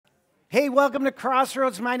Hey, welcome to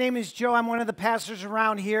Crossroads. My name is Joe. I'm one of the pastors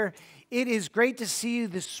around here. It is great to see you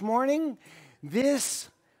this morning. This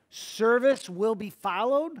service will be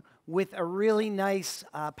followed with a really nice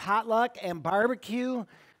potluck and barbecue.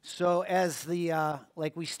 So as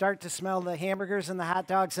we start to smell the hamburgers and the hot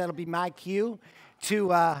dogs, that'll be my cue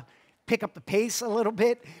to pick up the pace a little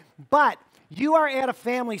bit. But you are at a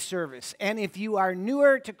family service, and if you are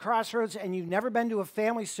newer to Crossroads and you've never been to a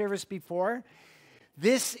family service before,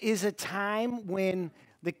 this is a time when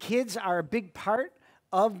the kids are a big part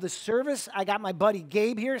of the service. I got my buddy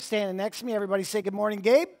Gabe here standing next to me. Everybody say good morning,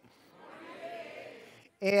 Gabe.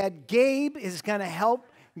 Good morning. And Gabe is going to help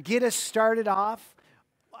get us started off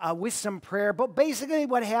with some prayer. But basically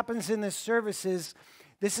what happens in this service is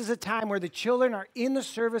this is a time where the children are in the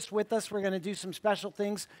service with us. We're going to do some special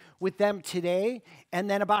things with them today. And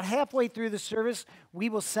then about halfway through the service, we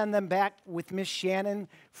will send them back with Miss Shannon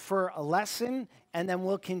for a lesson. And then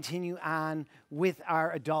we'll continue on with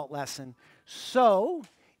our adult lesson. So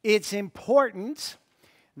it's important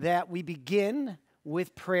that we begin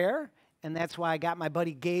with prayer. And that's why I got my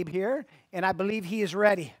buddy Gabe here. And I believe he is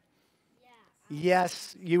ready. Yeah.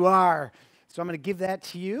 Yes, you are. So I'm going to give that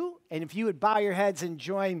to you. And if you would bow your heads and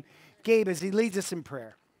join Gabe as he leads us in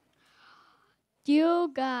prayer. Dear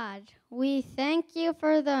God, we thank you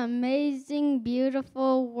for the amazing,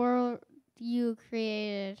 beautiful world you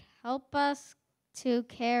created. Help us to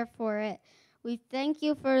care for it. We thank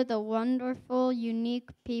you for the wonderful, unique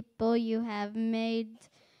people you have made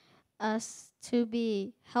us to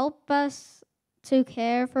be. Help us to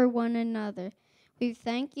care for one another. We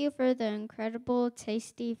thank you for the incredible,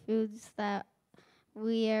 tasty foods that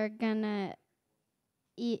we are gonna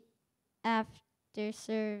eat after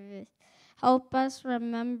service. Help us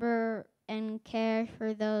remember and care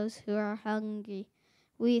for those who are hungry.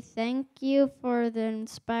 We thank you for the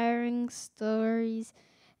inspiring stories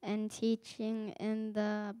and teaching in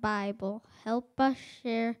the Bible. Help us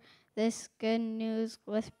share this good news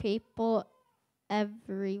with people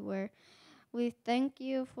everywhere. We thank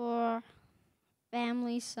you for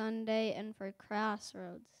Family Sunday and for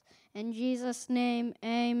Crossroads. In Jesus' name,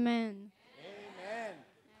 amen. Amen.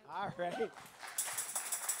 All right.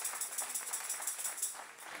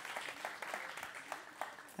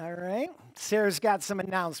 All right. Sarah's got some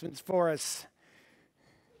announcements for us.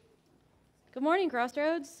 Good morning,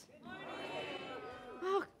 Crossroads. Good morning.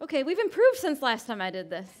 Oh, okay, we've improved since last time I did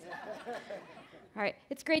this. All right,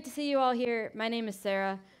 it's great to see you all here. My name is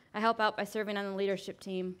Sarah. I help out by serving on the leadership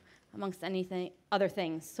team, amongst anything other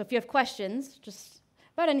things. So if you have questions, just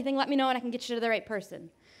about anything, let me know and I can get you to the right person.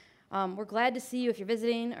 We're glad to see you if you're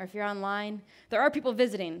visiting or if you're online. There are people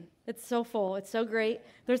visiting. It's so full. It's so great.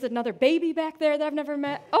 There's another baby back there that I've never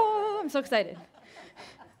met. Oh, I'm so excited.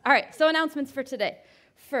 All right, so announcements for today.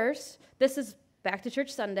 First, this is Back to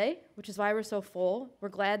Church Sunday, which is why we're so full. We're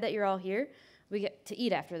glad that you're all here. We get to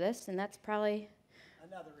eat after this, and that's probably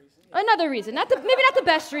another reason. Maybe not the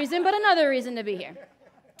best reason, but another reason to be here.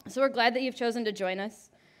 So we're glad that you've chosen to join us.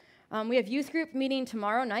 We have youth group meeting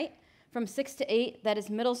tomorrow night from 6 to 8. That is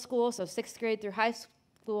middle school, so 6th grade through high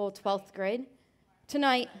school, 12th grade.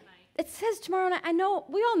 Tonight. It says tomorrow night. I know,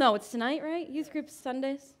 we all know it's tonight, right? Youth group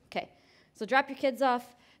Sundays. Okay, so drop your kids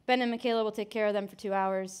off. Ben and Michaela will take care of them for 2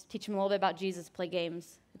 hours, teach them a little bit about Jesus, play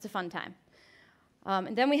games. It's a fun time.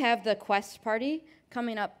 And then we have the Quest Party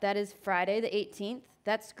coming up. That is Friday the 18th.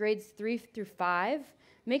 That's grades 3 through 5.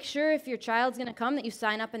 Make sure if your child's going to come that you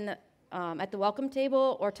sign up in the at the welcome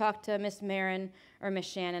table or talk to Miss Marin or Miss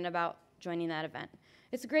Shannon about joining that event.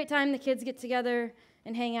 It's a great time. The kids get together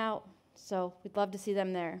and hang out, so we'd love to see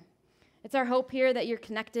them there. It's our hope here that you're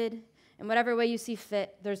connected in whatever way you see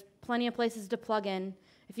fit. There's plenty of places to plug in.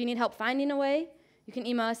 If you need help finding a way, you can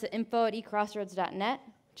email us at info@ecrossroads.net,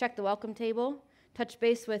 check the welcome table, touch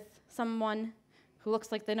base with someone who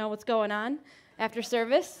looks like they know what's going on after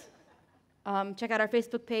service. Check out our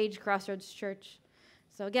Facebook page, Crossroads Church.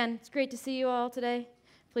 So again, it's great to see you all today.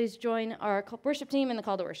 Please join our worship team in the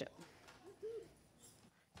call to worship.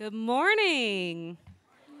 Good morning.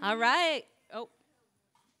 All right. Oh,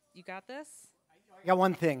 you got this? I got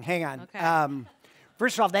one thing. Hang on. Okay.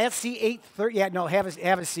 First of all, that's the 8:30. Yeah, no, have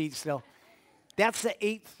a seat still. That's the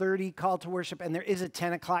 8:30 call to worship, and there is a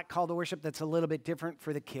 10 o'clock call to worship that's a little bit different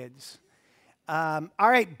for the kids. All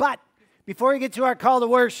right, but before we get to our call to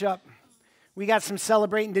worship, we got some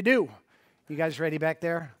celebrating to do. You guys ready back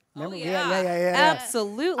there? Remember? Oh, yeah. Yeah.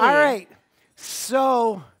 Absolutely. All right.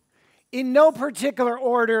 So, in no particular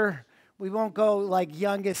order, we won't go like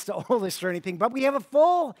youngest to oldest or anything, but we have a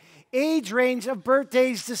full age range of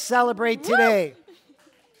birthdays to celebrate today.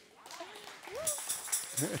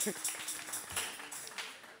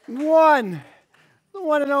 1, The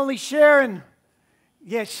one and only Sharon.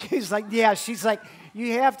 Yeah, she's like,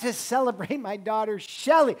 you have to celebrate my daughter,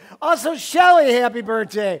 Shelly. Also, Shelly, happy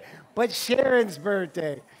birthday. But Sharon's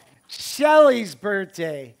birthday, Shelly's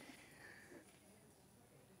birthday.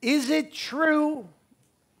 Is it true,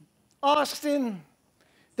 Austin,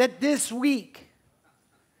 that this week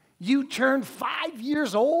you turned 5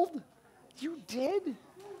 years old? You did?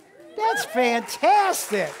 That's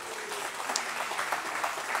fantastic.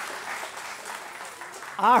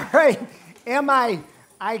 All right.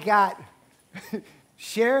 I got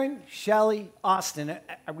Sharon, Shelly, Austin.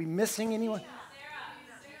 Are we missing anyone?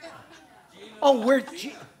 Oh,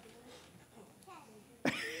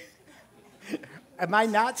 am I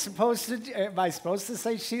supposed to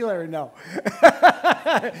say Sheila or no?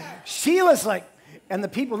 Sheila's like, and the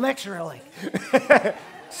people next to her are like,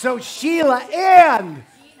 so Sheila, and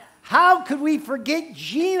how could we forget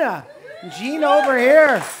Gina? Gina over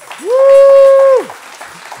here. Woo!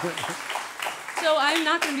 So I'm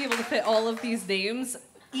not going to be able to fit all of these names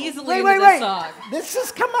easily into this song.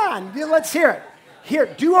 Come on, let's hear it. Here,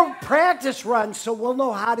 do a practice run so we'll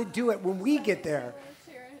know how to do it when we get there.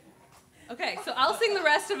 Okay, so I'll sing the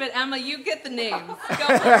rest of it. Emma, you get the names. Go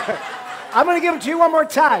for it. I'm going to give them to you one more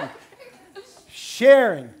time.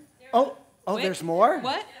 Sharon. Oh, Wait, there's more?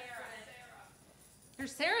 What?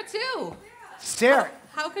 There's Sarah, too. Sarah.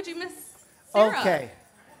 How could you miss Sarah? Okay.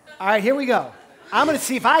 All right, here we go. I'm going to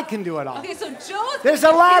see if I can do it all. Okay, so Joe. There's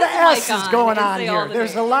a lot of S's S's going on here.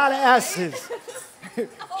 There's a lot of S's.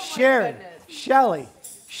 Sharon, Shelly,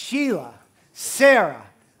 Sheila, Sarah,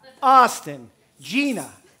 Austin,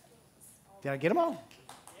 Gina. Did I get them all?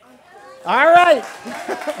 All right.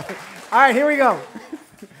 All right, here we go.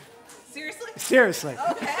 Seriously.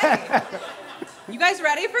 Okay. You guys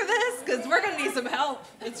ready for this? Because we're going to need some help.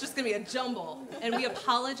 It's just going to be a jumble. And we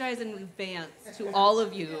apologize in advance to all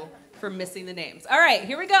of you for missing the names. All right,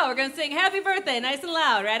 here we go. We're going to sing Happy Birthday nice and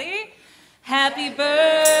loud. Ready? Happy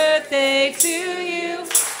birthday to you.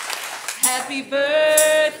 Happy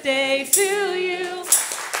birthday to you.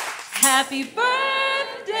 Happy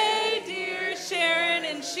birthday, dear Sharon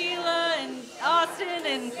and Sheila and Austin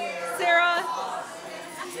and Sarah.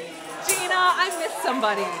 Gina, I missed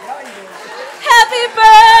somebody. Happy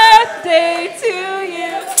birthday to you.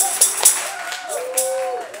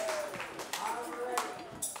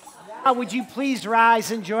 Would you please rise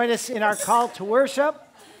and join us in our call to worship?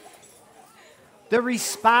 The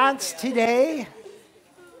response today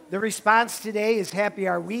is happy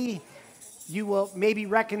are we. You will maybe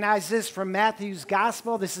recognize this from Matthew's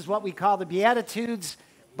gospel. This is what we call the Beatitudes,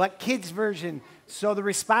 but kids' version. So the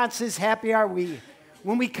response is happy are we.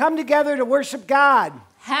 When we come together to worship God,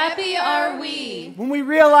 Happy are we. when we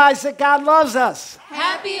realize that God loves us,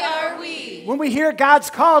 Happy are we. when we hear God's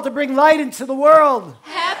call to bring light into the world,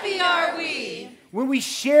 Happy are we. when we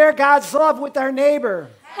share God's love with our neighbor,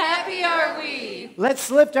 Happy are we. let's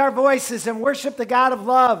lift our voices and worship the God of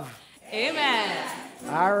love. Amen.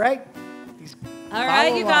 All right. All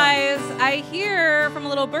right, you guys. I hear from a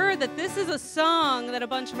little bird that this is a song that a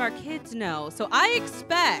bunch of our kids know. So I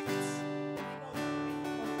expect...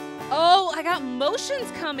 Oh, I got motions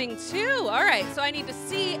coming too. All right, so I need to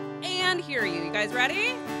see and hear you. You guys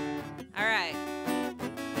ready? All right,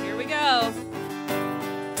 here we go.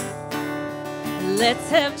 Let's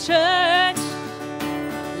have church.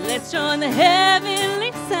 Let's join the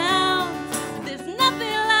heavenly sound. There's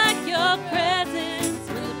nothing like your presence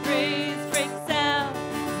when the praise breaks out.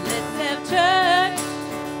 Let's have church.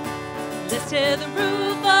 Let's tear the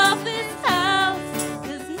roof off this house.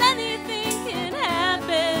 'Cause anything can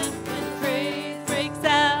happen when the praise breaks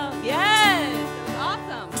out. Yes, it was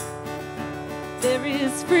awesome. There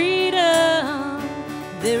is freedom.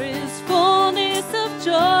 There is fullness of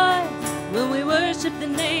joy when we worship the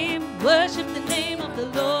name of the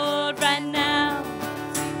Lord right now.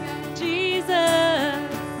 Jesus,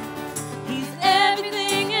 He's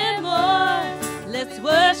everything and more. Let's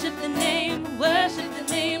worship the name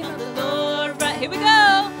of the Lord right. Here we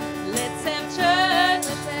go. Let's have church.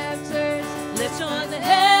 Let's join the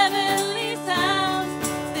heavenly sounds.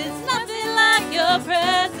 There's nothing like your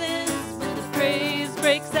presence when the praise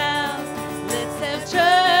breaks out. Let's have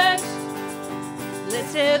church.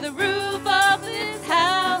 Let's tear the roof off this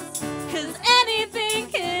house. 'Cause anything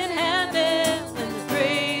can happen when the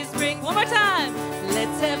praise breaks. One more time.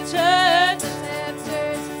 Let's have church.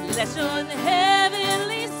 Let's join the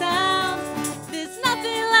heavenly sounds. There's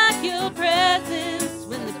nothing like your presence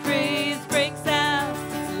when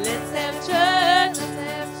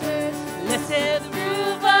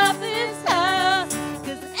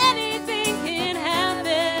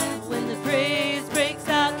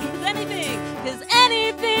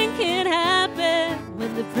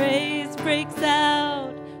praise breaks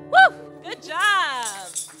out. Woo! Good job.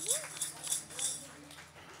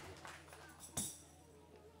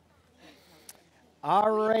 All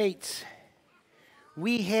right.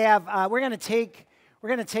 We have, we're going to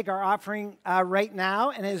take our offering right now.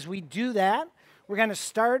 And as we do that, we're going to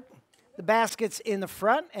start the baskets in the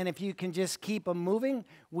front. And if you can just keep them moving,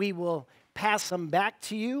 we will pass them back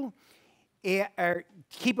to you. Or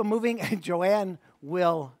keep them moving, and Joanne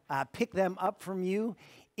will pick them up from you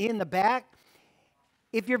in the back.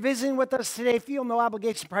 If you're visiting with us today, feel no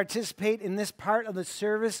obligation to participate in this part of the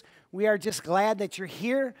service. We are just glad that you're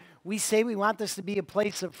here. We say we want this to be a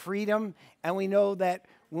place of freedom, and we know that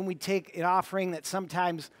when we take an offering that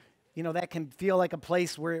sometimes, that can feel like a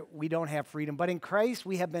place where we don't have freedom. But in Christ,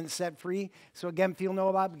 we have been set free. So again, feel no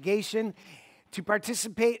obligation to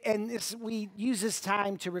participate. And we use this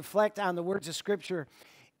time to reflect on the words of Scripture.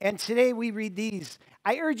 And today we read these.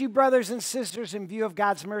 I urge you, brothers and sisters, in view of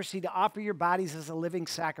God's mercy, to offer your bodies as a living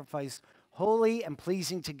sacrifice, holy and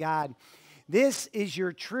pleasing to God. This is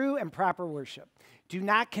your true and proper worship. Do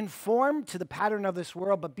not conform to the pattern of this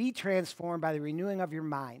world, but be transformed by the renewing of your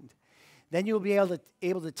mind. Then you will be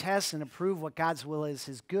able to test and approve what God's will is,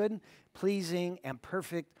 his good, pleasing, and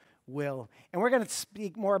perfect will. And we're going to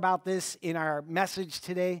speak more about this in our message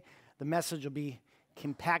today. The message will be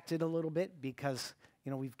compacted a little bit because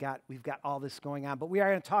we've got all this going on. But we are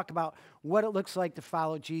going to talk about what it looks like to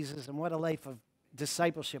follow Jesus and what a life of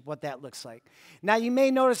discipleship, what that looks like. Now, you may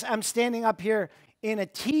notice I'm standing up here in a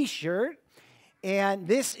T-shirt, and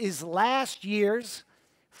this is last year's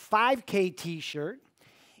 5K T-shirt.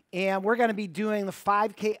 And we're going to be doing the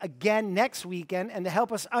 5K again next weekend. And to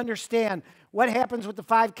help us understand what happens with the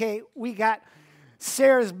 5K, we got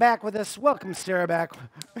Sarah's back with us. Welcome, Sarah, back.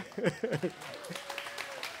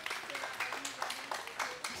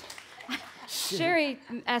 Sherry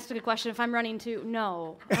asked a good question. If I'm running too,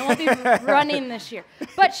 no, I won't be running this year.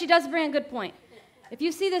 But she does bring a good point. If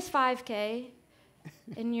you see this 5K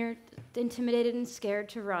and you're intimidated and scared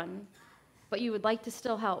to run, but you would like to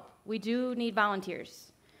still help, we do need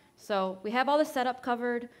volunteers. So we have all the setup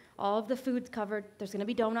covered, all of the food's covered. There's going to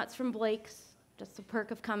be donuts from Blake's, just the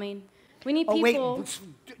perk of coming. We need people. Wait,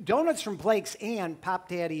 donuts from Blake's and Pop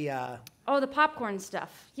Daddy. The popcorn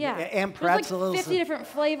stuff. Yeah. And pretzels. There's like 50 different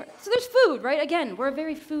flavors. So there's food, right? Again, we're a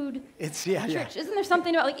very food church. Yeah. Isn't there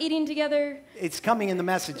something about eating together? It's coming in the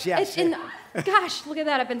message, yes. Gosh, look at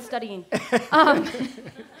that. I've been studying.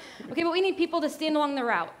 Okay, but we need people to stand along the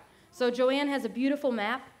route. So Joanne has a beautiful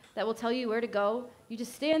map that will tell you where to go. You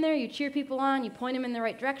just stand there, you cheer people on, you point them in the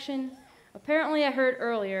right direction. Apparently, I heard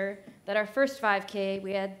earlier that our first 5K,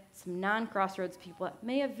 we had some non-Crossroads people that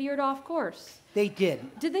may have veered off course. They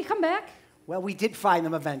did. Did they come back? Well, we did find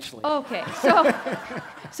them eventually. Okay,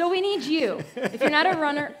 so we need you. If you're not a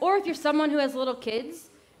runner, or if you're someone who has little kids,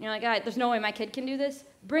 and you're like, there's no way my kid can do this,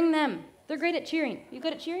 bring them. They're great at cheering. You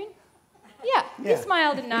good at cheering? Yeah. He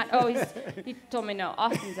smiled and not. He told me no.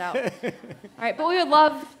 Austin's out. All right, but we would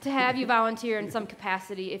love to have you volunteer in some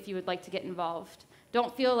capacity if you would like to get involved.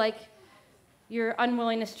 Don't feel like your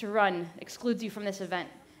unwillingness to run excludes you from this event.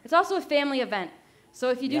 It's also a family event. So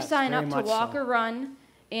if you do sign up to walk or run,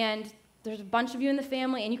 and there's a bunch of you in the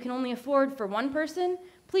family, and you can only afford for one person,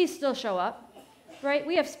 please still show up, right?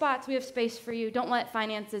 We have spots, we have space for you. Don't let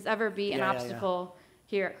finances ever be an obstacle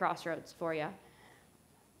here at Crossroads for you.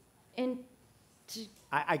 And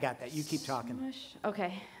I got that. You keep talking.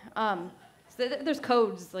 Okay. So there's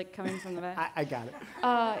codes like coming from the back. I got it.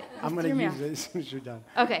 I'm going to use it as soon as you're done.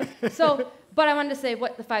 Okay. But I wanted to say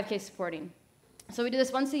what the 5K is supporting. So we do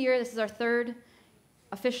this once a year. This is our third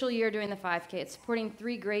official year doing the 5K. It's supporting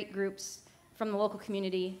 3 great groups from the local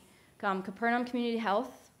community. Capernaum Community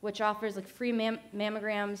Health, which offers like free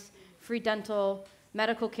mammograms, free dental,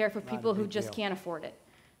 medical care for people who just can't afford it.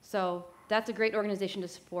 So that's a great organization to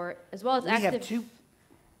support, as well as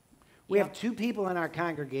We have 2 people in our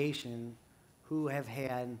congregation who have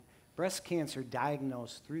had breast cancer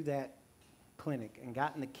diagnosed through that clinic and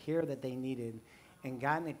gotten the care that they needed and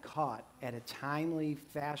gotten it caught at a timely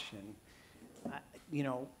fashion.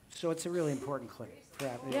 So it's a really important clinic.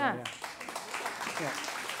 Yeah.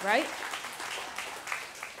 Right?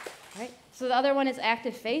 So the other one is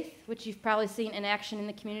Active Faith, which you've probably seen in action in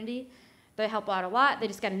the community. They help out a lot. They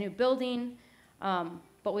just got a new building,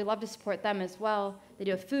 but we love to support them as well. They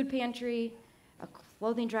do a food pantry, a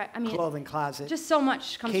clothing closet. Just so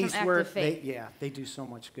much comes from Active Faith. They do so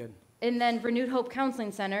much good. And then Renewed Hope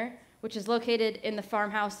Counseling Center, which is located in the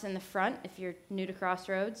farmhouse in the front if you're new to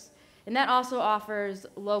Crossroads. And that also offers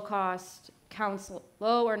low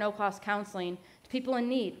or no cost counseling to people in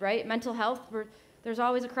need, right? Mental health, there's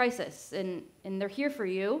always a crisis, and they're here for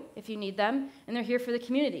you if you need them, and they're here for the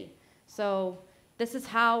community. So this is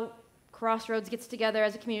how Crossroads gets together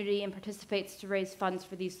as a community and participates to raise funds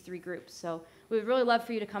for these 3 groups. So we would really love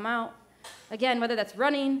for you to come out. Again, whether that's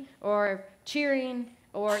running or cheering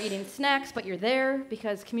or eating snacks, but you're there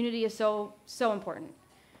because community is so important.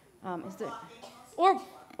 Is there, or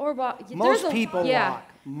walk. Most people walk.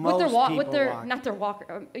 Not their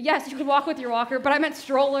walker. Yes, you can walk with your walker, but I meant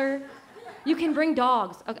stroller. You can bring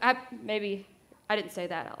dogs. Maybe I didn't say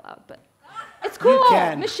that out loud, but it's cool.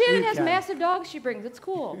 Miss Shannon has massive dogs she brings. It's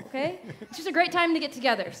cool, okay? It's just a great time to get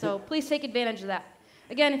together, so please take advantage of that.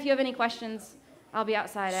 Again, if you have any questions, I'll be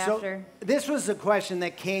outside after. This was a question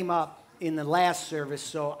that came up in the last service,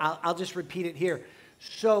 so I'll just repeat it here.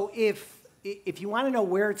 So if you want to know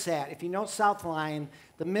where it's at, if you know South Lyon,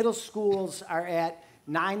 the middle schools are at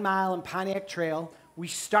 9 Mile and Pontiac Trail. We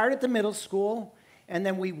start at the middle school, and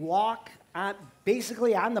then we walk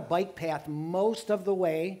basically on the bike path most of the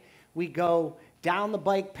way. We go down the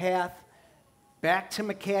bike path back to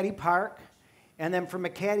McCaddy Park, and then from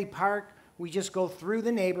McCaddy Park, we just go through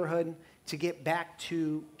the neighborhood to get back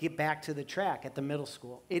to the track at the middle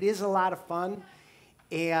school. It is a lot of fun,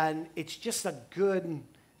 and it's just a good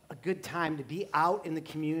time to be out in the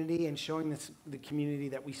community and showing the community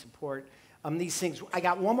that we support these things. I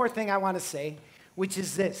got one more thing I want to say, which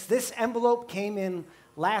is this. This envelope came in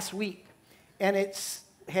last week, and it's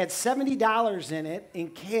had $70 in it in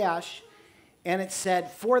cash, and it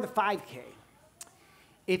said for the 5K.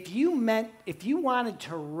 If you wanted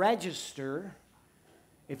to register,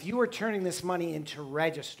 if you were turning this money in to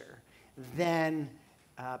register, then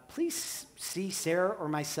please see Sarah or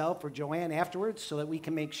myself or Joanne afterwards so that we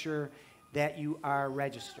can make sure that you are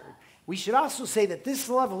registered. We should also say that this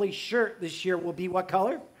lovely shirt this year will be what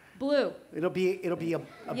color? Blue. It'll be a blue.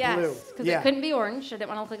 Yes, because it couldn't be orange. I didn't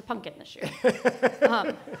want to look like a pumpkin this year.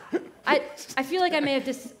 I feel like I may have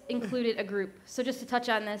just included a group. So just to touch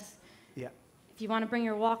on this, if you want to bring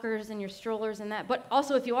your walkers and your strollers and that, but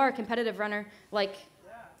also if you are a competitive runner, like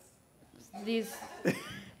these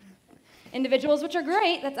individuals, which are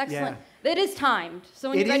great, that's excellent. Yeah. It is timed. So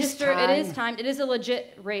when you register, it is timed. It is a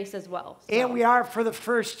legit race as well. So. And we are, for the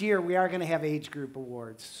first year, we are going to have age group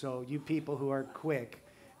awards. So you people who are quick,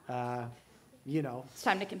 it's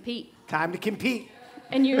time to compete. Time to compete.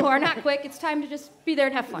 And you who are not quick, it's time to just be there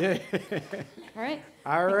and have fun. All right?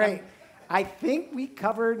 All right. I think we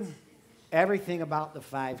covered everything about the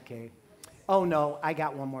 5K. Oh, no, I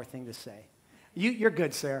got one more thing to say. You're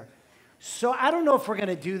good, Sarah. So I don't know if we're going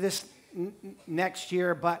to do this next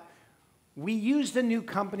year, but we used a new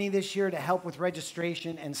company this year to help with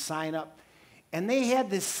registration and sign up. And they had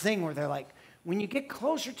this thing where they're like, when you get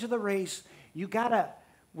closer to the race, we're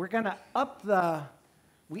going to up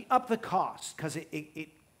the cost because it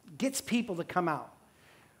gets people to come out.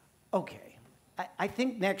 Okay. I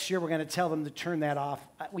think next year we're going to tell them to turn that off.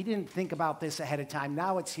 We didn't think about this ahead of time.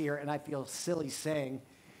 Now it's here, and I feel silly saying,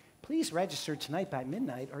 please register tonight by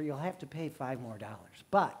midnight or you'll have to pay $5 more.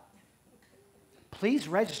 But please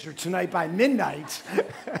register tonight by midnight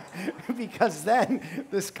because then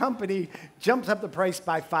this company jumps up the price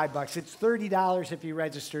by $5. It's $30 if you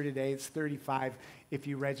register today. It's $35 if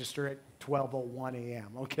you register at 12:01 a.m.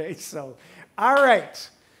 Okay, so, all right.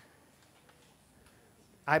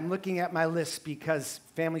 I'm looking at my list because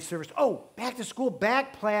family service. Oh, back to school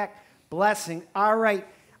backpack blessing. All right,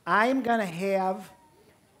 I'm going to have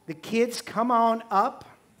the kids come on up.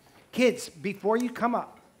 Kids, before you come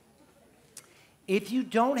up, if you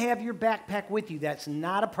don't have your backpack with you, that's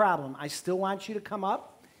not a problem. I still want you to come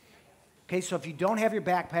up. Okay, so if you don't have your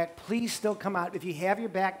backpack, please still come out. If you have your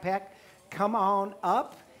backpack, come on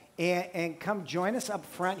up and come join us up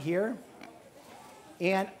front here.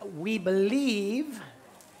 And we believe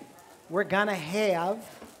we're going to have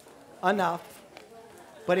enough.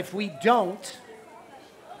 But if we don't,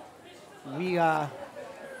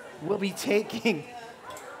 we'll be taking.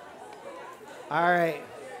 All right.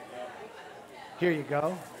 Here you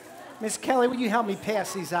go. Miss Kelly, will you help me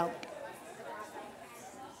pass these out?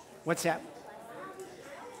 What's that?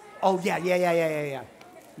 Oh, yeah.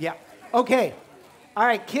 Yeah. Okay. All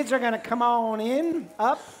right, kids are going to come on in,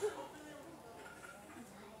 up.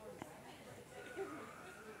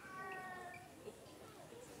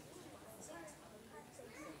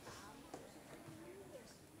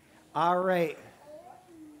 All right.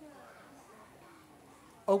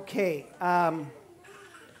 Okay.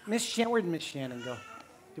 Miss Shannon, where did Miss Shannon go?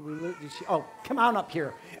 Oh, come on up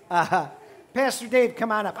here. Pastor Dave,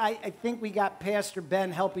 come on up. I think we got Pastor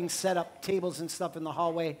Ben helping set up tables and stuff in the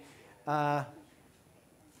hallway.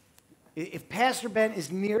 If Pastor Ben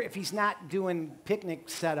is near, if he's not doing picnic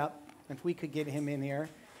setup, If we could get him in here,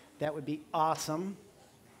 that would be awesome.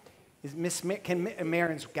 Is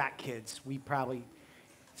Marin's got kids.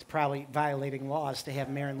 It's probably violating laws to have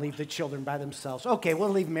Marin leave the children by themselves. Okay, we'll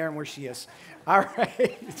leave Marin where she is. All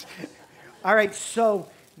right. All right, so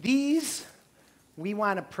we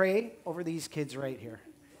want to pray over these kids right here.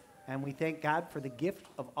 And we thank God for the gift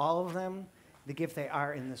of all of them, the gift they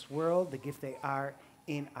are in this world, the gift they are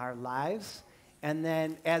in our lives. And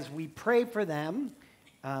then as we pray for them,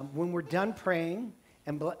 when we're done praying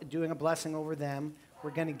and doing a blessing over them, we're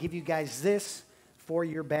going to give you guys this for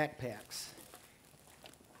your backpacks.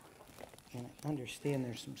 And I understand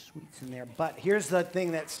there's some sweets in there. But here's the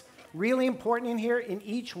thing that's really important in here. In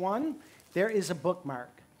each one, there is a bookmark.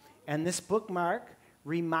 And this bookmark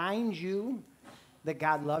reminds you that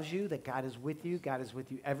God loves you, that God is with you. God is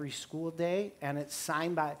with you every school day. And it's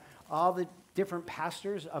signed by all the different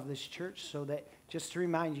pastors of this church, so that just to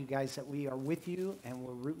remind you guys that we are with you and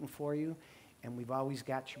we're rooting for you and we've always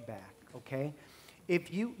got your back, okay?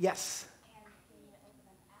 Yes.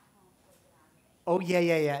 Oh,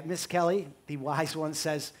 yeah. Miss Kelly, the wise one,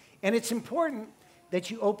 says, and it's important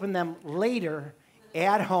that you open them later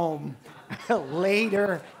at home,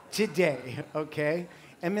 later today, okay?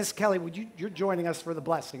 And Miss Kelly, you're joining us for the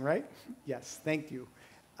blessing, right? Yes, thank you.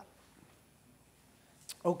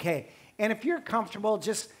 Okay, and if you're comfortable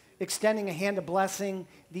just extending a hand of blessing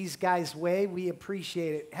these guys' way, we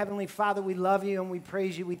appreciate it. Heavenly Father, we love you and we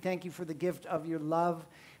praise you. We thank you for the gift of your love.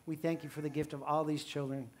 We thank you for the gift of all these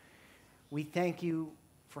children. We thank you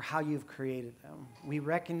for how you've created them. We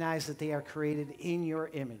recognize that they are created in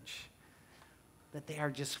your image, that they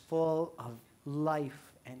are just full of life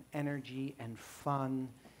and energy and fun,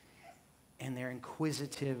 and they're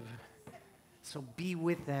inquisitive. So be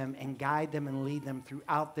with them and guide them and lead them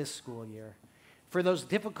throughout this school year. For those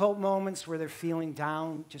difficult moments where they're feeling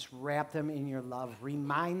down, just wrap them in your love.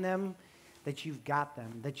 Remind them that you've got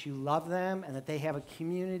them, that you love them, and that they have a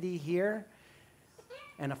community here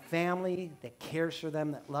and a family that cares for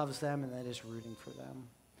them, that loves them, and that is rooting for them.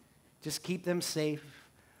 Just keep them safe.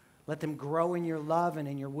 Let them grow in your love and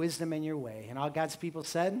in your wisdom and your way. And all God's people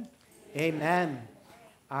said, amen.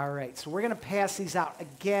 All right, so we're going to pass these out.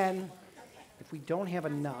 Again, if we don't have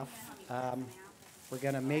enough, we're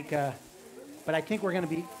going to make a, but I think we're going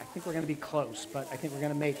to be close, but I think we're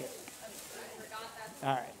going to make it.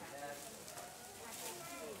 All right.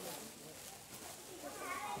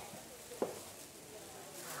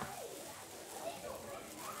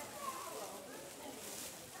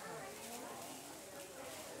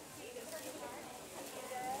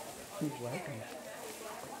 You're welcome.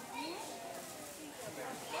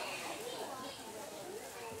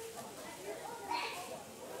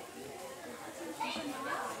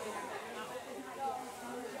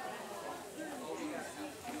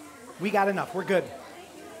 We got enough. We're good.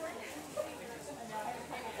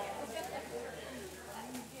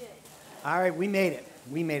 All right, we made it.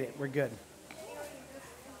 We're good.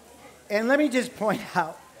 And let me just point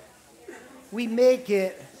out, we make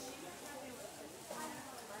it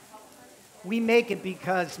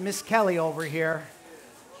because Miss Kelly over here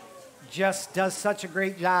just does such a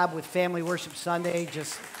great job with Family Worship Sunday,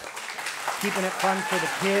 just keeping it fun for the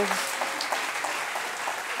kids.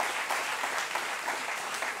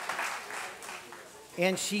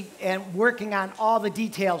 And working on all the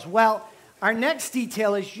details. Well, our next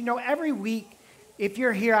detail is, every week, if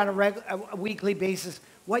you're here on a weekly basis,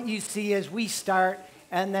 what you see is we start,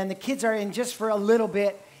 and then the kids are in just for a little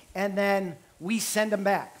bit, and then we send them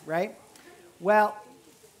back, right? Well,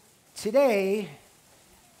 today,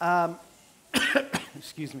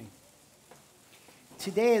 excuse me.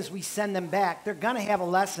 Today, as we send them back, they're going to have a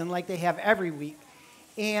lesson like they have every week,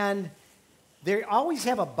 and they always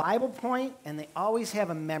have a Bible point, and they always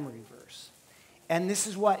have a memory verse. And this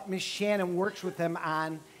is what Miss Shannon works with them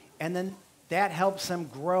on, and then that helps them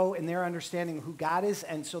grow in their understanding of who God is,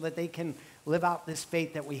 and so that they can live out this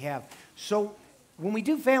faith that we have. So when we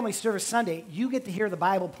do Family Service Sunday, you get to hear the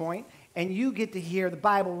Bible point, and you get to hear the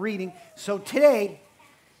Bible reading. So today,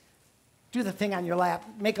 do the thing on your lap.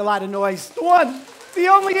 Make a lot of noise. The one, the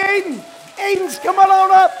only Aiden. Aiden's coming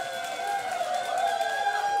on up.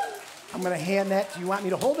 I'm going to hand that. Do you want me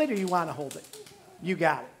to hold it or you want to hold it? You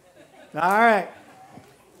got it. All right.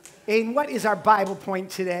 Aiden, what is our Bible point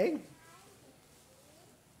today?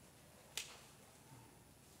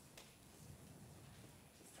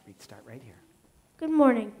 We can start right here. Good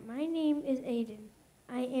morning. My name is Aiden.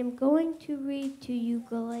 I am going to read to you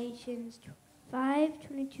Galatians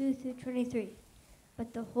 5:22 through 23.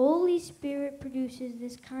 But the Holy Spirit produces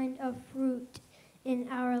this kind of fruit in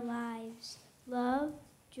our lives: love,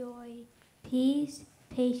 joy, peace,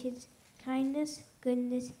 patience, kindness,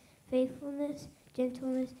 goodness, faithfulness,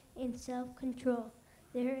 gentleness, and self-control.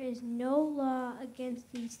 There is no law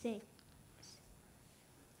against these things.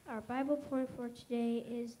 Our Bible point for today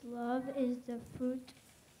is love is the fruit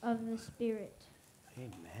of the Spirit.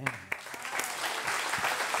 Amen.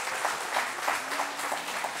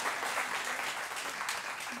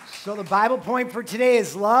 So the Bible point for today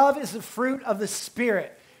is love is the fruit of the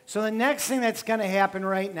Spirit. So the next thing that's going to happen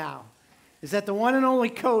right now is that the one and only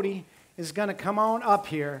Cody is going to come on up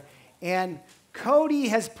here. And Cody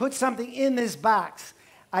has put something in this box.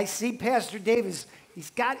 I see Pastor Davis,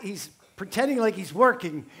 he's pretending like he's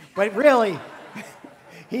working, but really,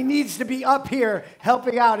 he needs to be up here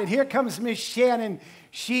helping out. And here comes Miss Shannon.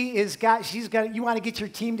 You want to get your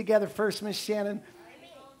team together first, Miss Shannon?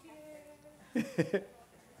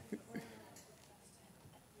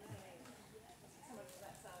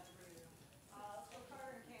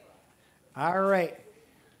 All right.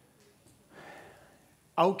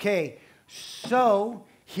 Okay, so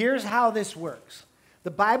here's how this works.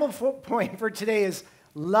 The Bible point for today is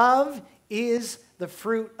love is the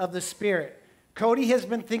fruit of the Spirit. Cody has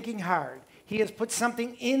been thinking hard. He has put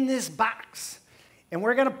something in this box, and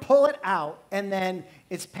we're going to pull it out, and then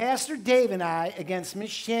it's Pastor Dave and I against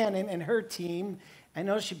Miss Shannon and her team. I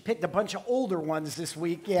know she picked a bunch of older ones this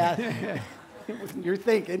week. Yeah, you're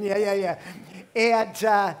thinking, yeah.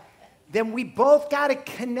 And then we both got to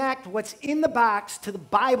connect what's in the box to the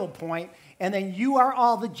Bible point, and then you are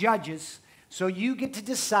all the judges, so you get to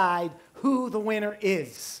decide who the winner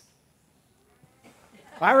is.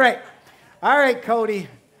 All right, Cody.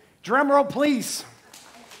 Drum roll, please.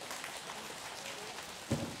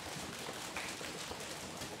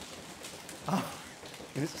 Oh,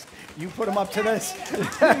 you put them up to this.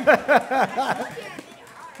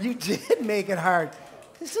 You did make it hard.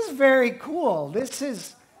 This is very cool. This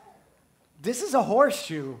is a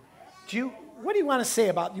horseshoe. What do you want to say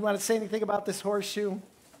about? You want to say anything about this horseshoe?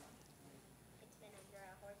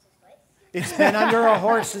 It's been under a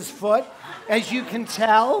horse's foot, as you can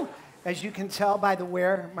tell by the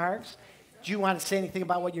wear marks. Do you want to say anything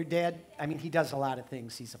about what your dad? I mean, he does a lot of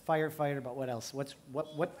things. He's a firefighter, but what else? What?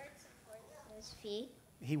 His feet.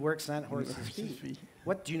 He works on horses' feet.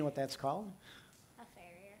 What do you know what that's called? A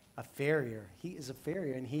farrier. A farrier. He is a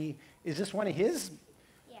farrier, and is this one of his?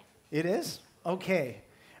 Yeah. It is? Okay.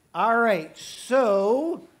 All right.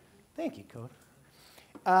 So, thank you, Code.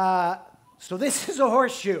 So this is a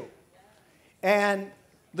horseshoe. And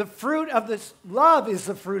the fruit of this, love is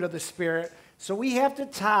the fruit of the Spirit. So we have to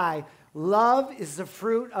tie love is the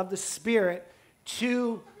fruit of the Spirit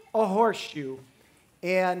to a horseshoe.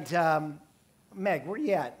 And Meg, where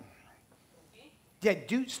you at? Yeah,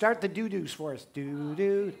 start the doo-doos for us.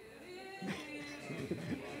 Doo-doo.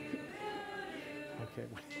 Okay.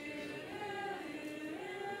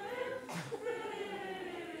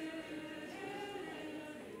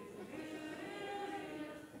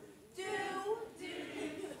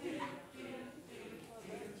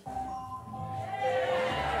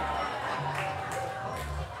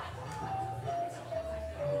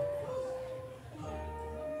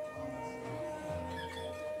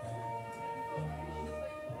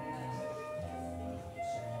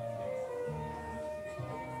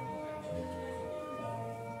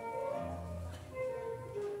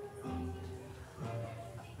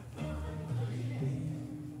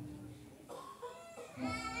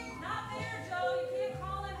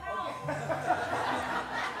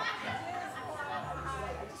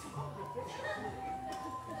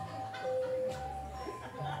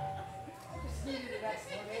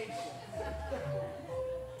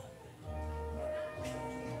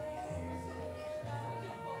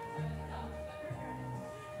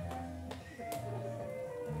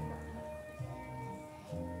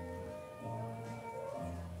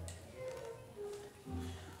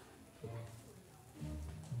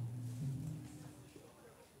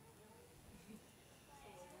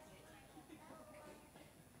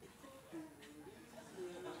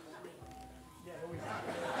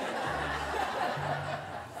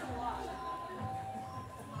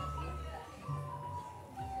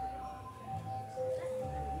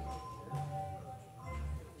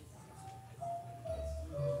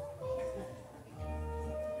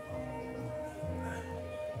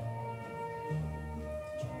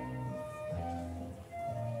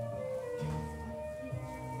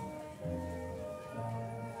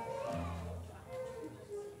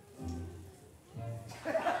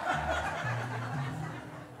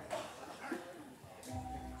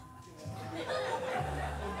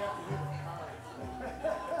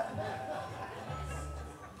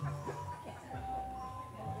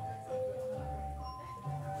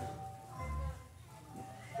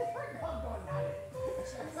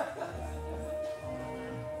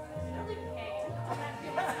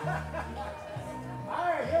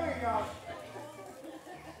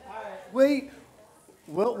 We're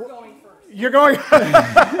going first. You're going.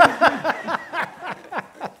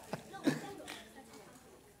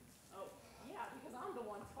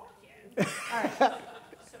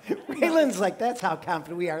 Waylon's like, that's how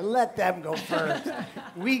confident we are. Let them go first.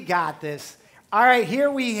 We got this. All right, here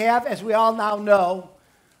we have, as we all now know,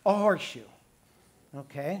 a horseshoe.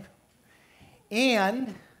 Okay?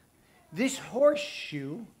 And this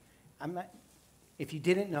horseshoe, if you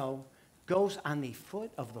didn't know, goes on the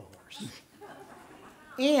foot of the horse.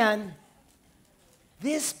 And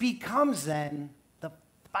this becomes then the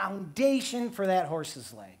foundation for that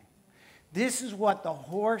horse's leg. This is what the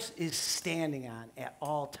horse is standing on at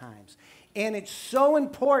all times. And it's so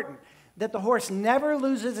important that the horse never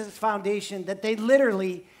loses its foundation, that they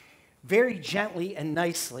literally, very gently and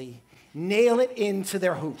nicely, nail it into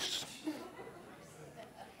their hoofs.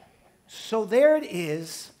 So there it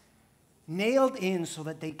is, nailed in so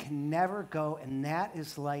that they can never go, and that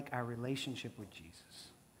is like our relationship with Jesus.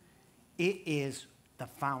 It is the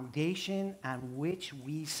foundation on which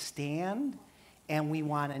we stand, and we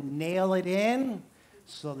want to nail it in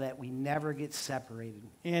so that we never get separated.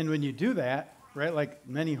 And when you do that, right, like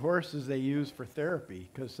many horses they use for therapy,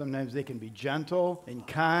 because sometimes they can be gentle and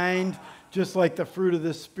kind, just like the fruit of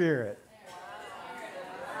the Spirit.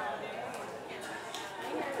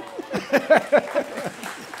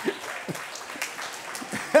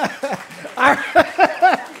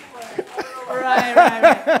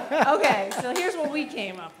 Right. Okay, so here's what we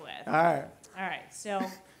came up with. All right. All right, so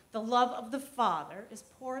the love of the Father is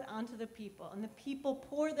poured onto the people, and the people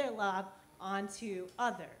pour their love onto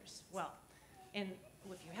others. Well, and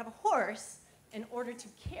if you have a horse, in order to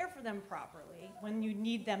care for them properly, when you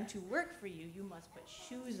need them to work for you, you must put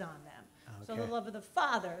shoes on them. Okay. So the love of the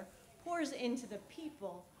Father pours into the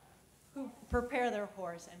people who prepare their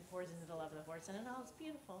horse and pours into the love of the horse, and it all is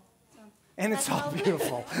beautiful. So and it's all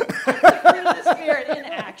beautiful. The fruit of the Spirit in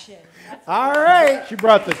action. All right. She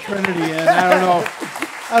brought the Trinity in. I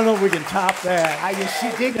don't know if we can top that. She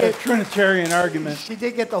did get a Trinitarian argument. She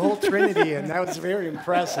did get the whole Trinity in. That was very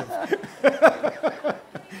impressive.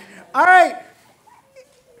 All right.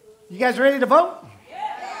 You guys ready to vote? Yeah.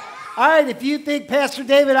 All right. If you think Pastor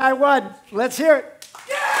David I won, let's hear it.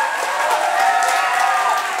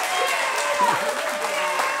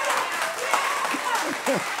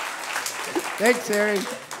 Thanks, Harry.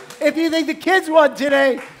 If you think the kids won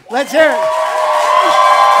today, let's hear it.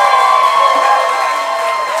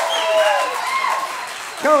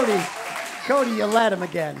 Cody, you let him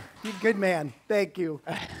again. You're a good man. Thank you.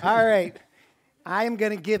 All right. I am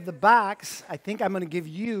going to give the box. I think I'm going to give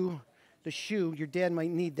you the shoe. Your dad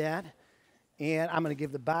might need that. And I'm going to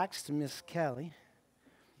give the box to Miss Kelly.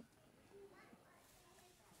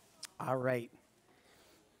 All right.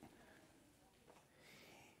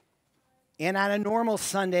 And on a normal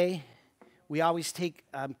Sunday, we always take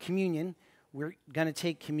communion. We're going to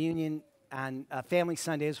take communion on Family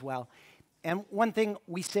Sunday as well. And one thing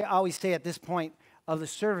we always say at this point of the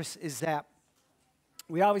service is that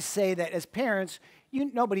we always say that as parents,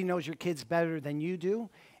 nobody knows your kids better than you do.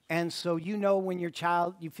 And so you know when you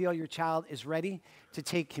feel your child is ready to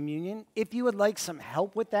take communion. If you would like some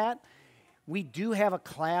help with that, we do have a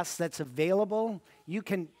class that's available. You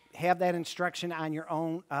can have that instruction on your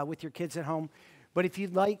own with your kids at home. But if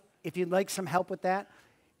you'd like some help with that,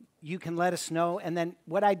 you can let us know. And then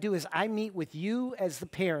what I do is I meet with you as the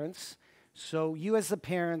parents. So you as the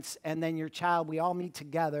parents and then your child, we all meet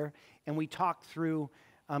together and we talk through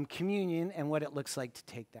communion and what it looks like to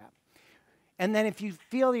take that. And then if you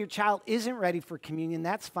feel your child isn't ready for communion,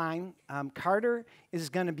 that's fine. Carter is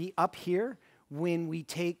going to be up here when we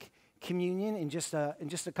take communion in just a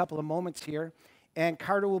couple of moments here. And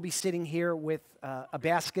Carter will be sitting here with a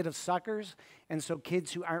basket of suckers. And so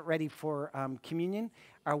kids who aren't ready for communion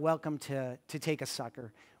are welcome to take a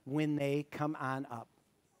sucker when they come on up.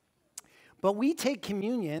 But we take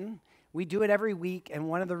communion. We do it every week. And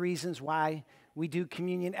one of the reasons why we do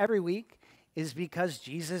communion every week is because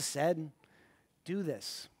Jesus said, do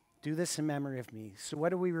this. Do this in memory of me. So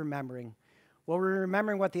what are we remembering? Well, we're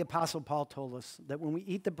remembering what the Apostle Paul told us, that when we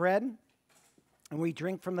eat the bread and we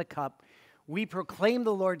drink from the cup, we proclaim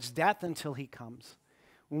the Lord's death until he comes.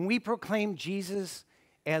 When we proclaim Jesus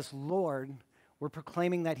as Lord, we're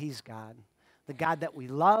proclaiming that he's God, the God that we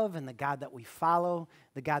love and the God that we follow,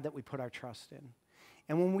 the God that we put our trust in.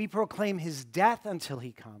 And when we proclaim his death until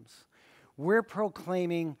he comes, we're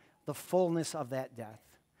proclaiming the fullness of that death.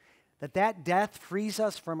 That death frees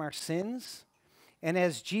us from our sins. And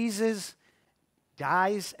as Jesus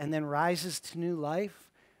dies and then rises to new life,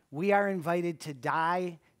 we are invited to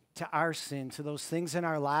die to our sin, to those things in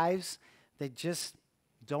our lives that just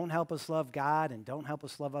don't help us love God and don't help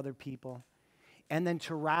us love other people. And then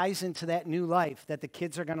to rise into that new life that the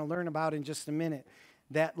kids are going to learn about in just a minute,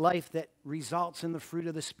 that life that results in the fruit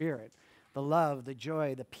of the Spirit, the love, the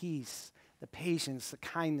joy, the peace, the patience, the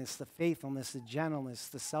kindness, the faithfulness, the gentleness,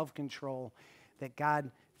 the self-control that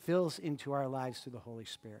God fills into our lives through the Holy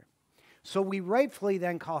Spirit. So we rightfully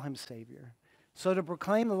then call him Savior. So to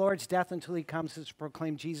proclaim the Lord's death until he comes is to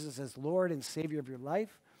proclaim Jesus as Lord and Savior of your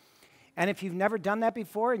life. And if you've never done that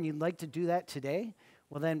before and you'd like to do that today,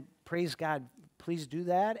 well then, praise God, please do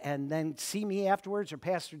that. And then see me afterwards or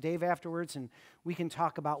Pastor Dave afterwards, and we can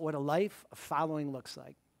talk about what a life of following looks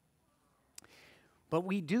like. But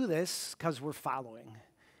we do this because we're following.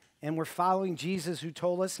 And we're following Jesus, who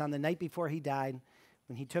told us on the night before he died,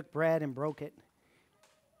 when he took bread and broke it,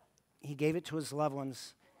 he gave it to his loved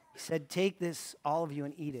ones. He said, take this, all of you,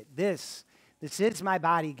 and eat it. This is my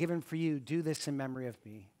body given for you. Do this in memory of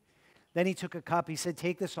me. Then he took a cup. He said,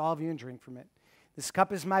 take this, all of you, and drink from it. This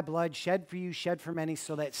cup is my blood, shed for you, shed for many,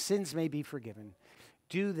 so that sins may be forgiven.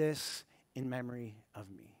 Do this in memory of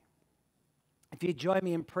me. If you join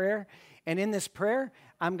me in prayer, and in this prayer,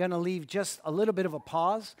 I'm going to leave just a little bit of a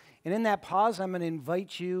pause. And in that pause, I'm going to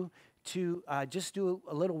invite you to just do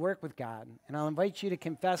a little work with God. And I'll invite you to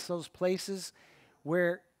confess those places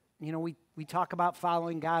where, you know, we talk about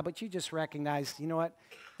following God, but you just recognize, you know what,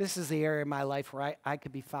 this is the area of my life where I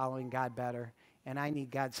could be following God better, and I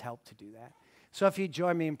need God's help to do that. So if you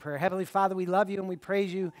join me in prayer. Heavenly Father, we love you and we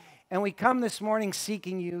praise you, and we come this morning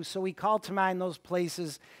seeking you, so we call to mind those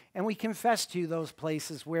places, and we confess to you those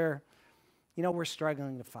places where, you know, we're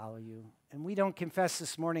struggling to follow you. And we don't confess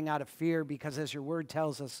this morning out of fear, because as your word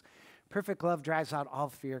tells us, perfect love drives out all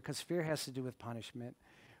fear, because fear has to do with punishment.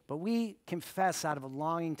 But we confess out of a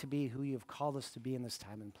longing to be who you have called us to be in this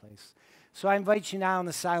time and place. So I invite you now in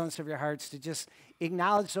the silence of your hearts to just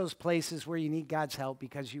acknowledge those places where you need God's help,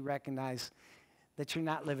 because you recognize that you're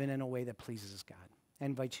not living in a way that pleases God. I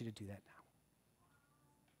invite you to do that now.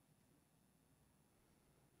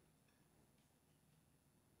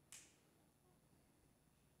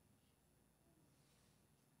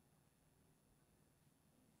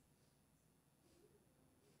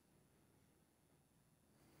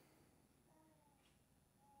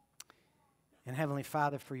 And Heavenly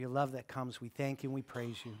Father, for your love that comes, we thank you and we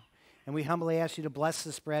praise you. And we humbly ask you to bless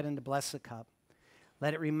this bread and to bless the cup.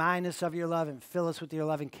 Let it remind us of your love and fill us with your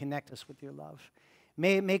love and connect us with your love.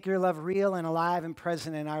 May it make your love real and alive and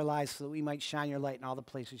present in our lives, so that we might shine your light in all the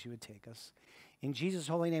places you would take us. In Jesus'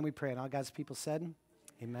 holy name we pray. And all God's people said,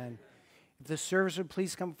 amen. If the servers would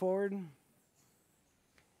please come forward.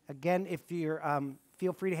 Again, if you're,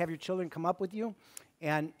 feel free to have your children come up with you.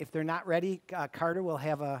 And if they're not ready, Carter will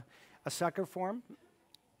have a sucker for them.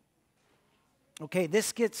 Okay,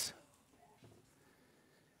 this gets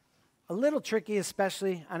a little tricky,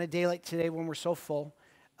 especially on a day like today when we're so full.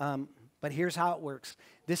 But here's how it works.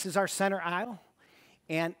 This is our center aisle,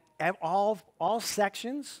 and all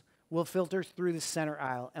sections will filter through the center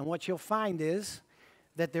aisle. And what you'll find is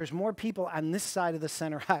that there's more people on this side of the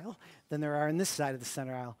center aisle than there are on this side of the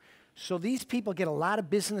center aisle. So these people get a lot of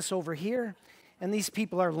business over here, and these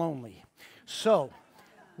people are lonely. So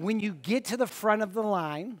when you get to the front of the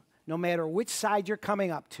line, no matter which side you're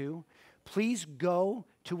coming up to, please go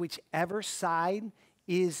to whichever side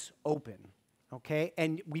is open, okay?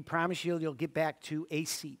 And we promise you'll get back to a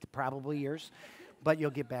seat, probably yours, but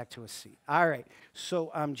you'll get back to a seat. All right,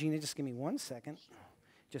 so Gina, just give me 1 second.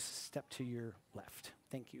 Just step to your left.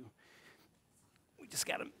 Thank you. We just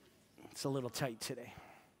got to, it's a little tight today.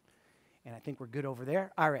 And I think we're good over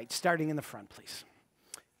there. All right, starting in the front, please.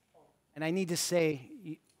 And I need to say,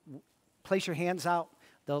 place your hands out.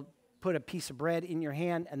 They'll put a piece of bread in your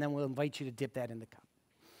hand, and then we'll invite you to dip that in the cup.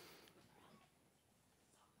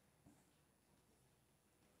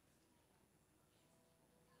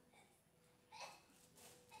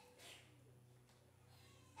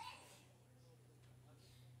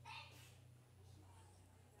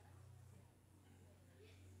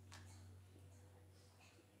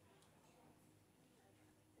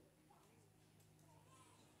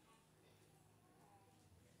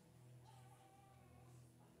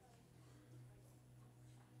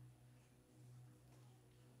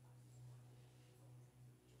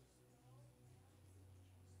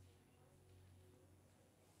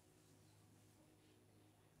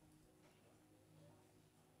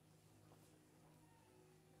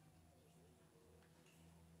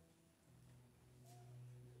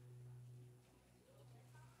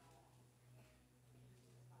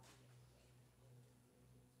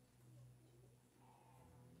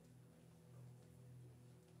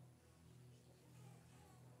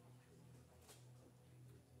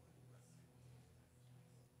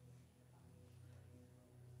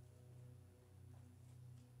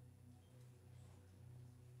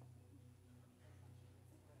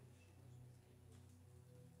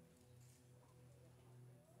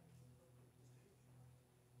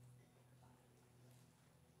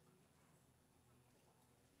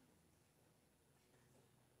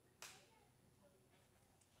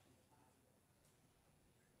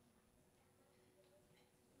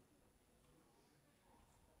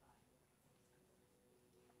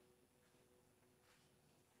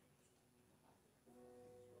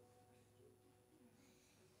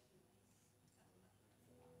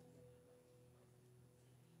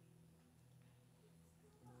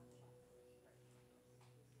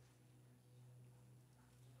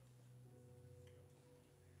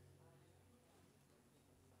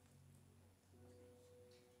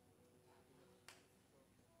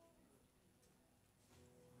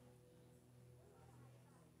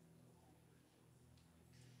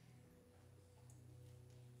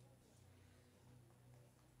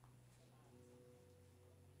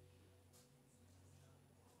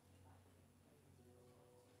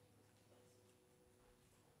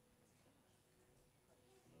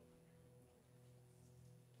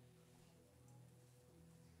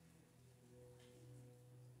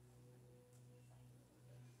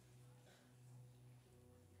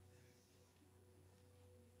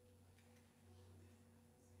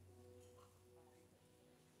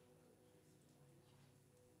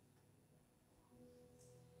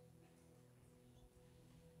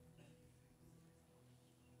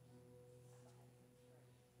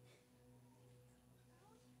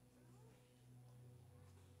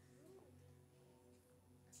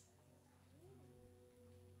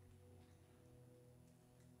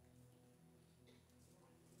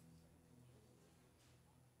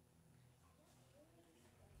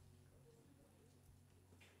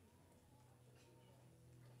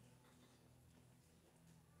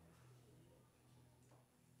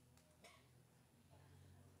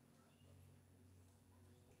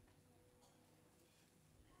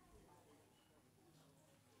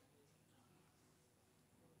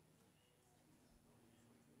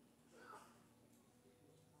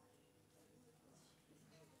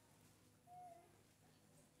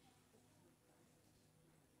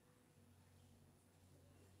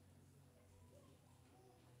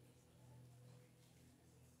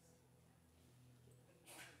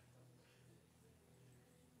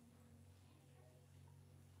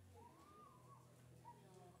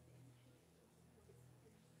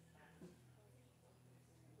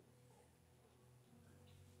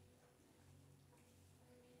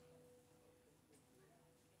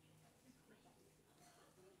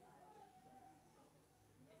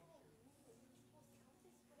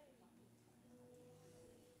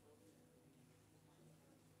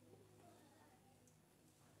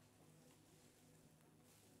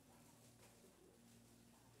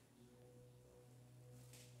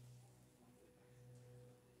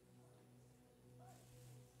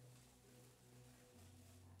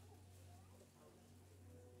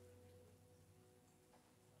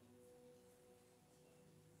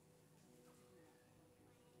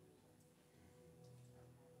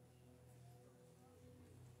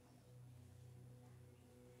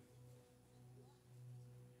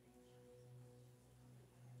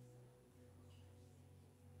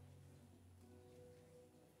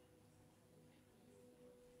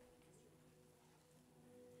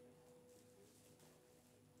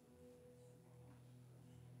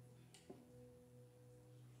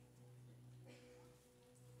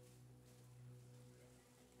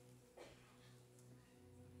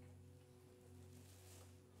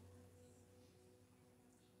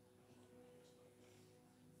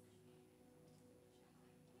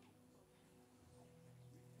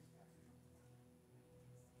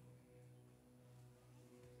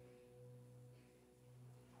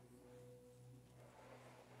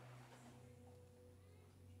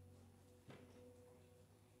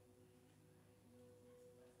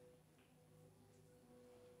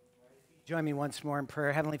 Join me once more in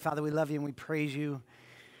prayer. Heavenly Father, we love you and we praise you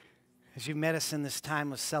as you've met us in this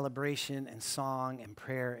time of celebration and song and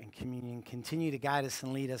prayer and communion. Continue to guide us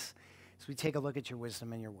and lead us as we take a look at your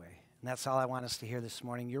wisdom and your way. And that's all I want us to hear this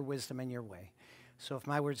morning, your wisdom and your way. So if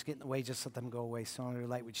my words get in the way, just let them go away so only your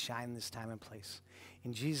light would shine this time and place.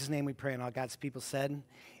 In Jesus' name we pray, and all God's people said,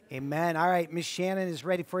 amen. All right, Miss Shannon is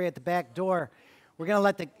ready for you at the back door. We're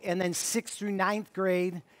going to and then 6th through 9th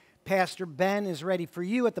grade, Pastor Ben is ready for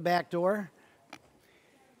you at the back door.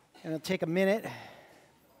 And it'll take a minute.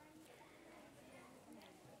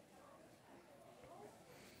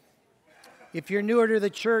 If you're newer to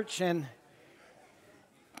the church and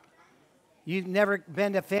you've never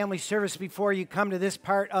been to family service before, you come to this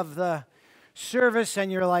part of the service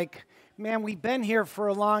and you're like, man, we've been here for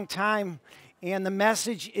a long time and the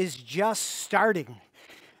message is just starting.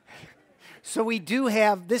 So we do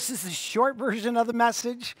have, this is the short version of the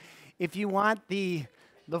message. If you want the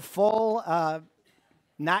full,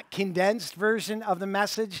 not condensed version of the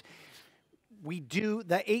message, we do,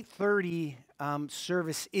 the 8:30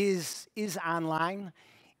 service is online.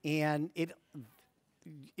 And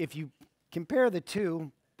if you compare the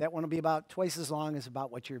two, that one will be about twice as long as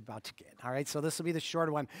about what you're about to get. All right, so this will be the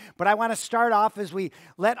shorter one. But I want to start off as we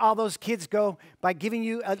let all those kids go by giving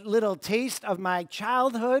you a little taste of my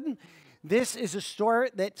childhood. This is a store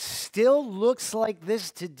that still looks like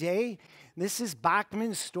this today. This is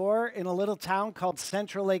Bachman's store in a little town called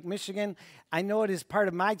Central Lake, Michigan. I know it is part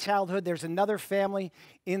of my childhood. There's another family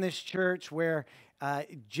in this church where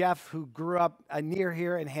Jeff, who grew up near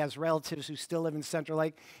here and has relatives who still live in Central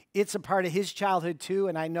Lake, it's a part of his childhood too,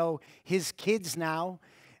 and I know his kids now,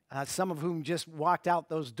 some of whom just walked out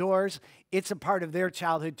those doors. It's a part of their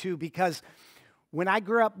childhood too, because when I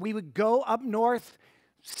grew up, we would go up north,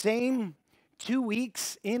 same 2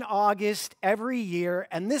 weeks in August every year,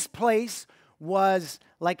 and this place was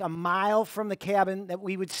like a mile from the cabin that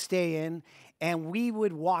we would stay in, and we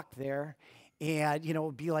would walk there. And, it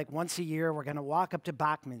would be like once a year, we're going to walk up to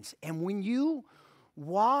Bachman's. And when you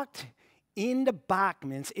walked into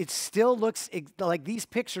Bachman's, it still looks like these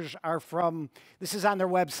pictures are from, this is on their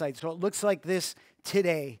website, so it looks like this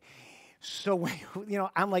today. So,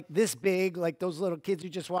 I'm like this big, like those little kids who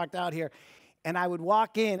just walked out here. And I would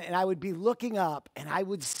walk in and I would be looking up and I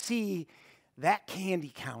would see that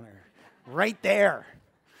candy counter right there.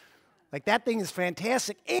 Like that thing is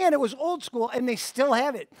fantastic. And it was old school and they still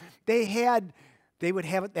have it. They would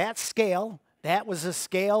have it, that scale. That was a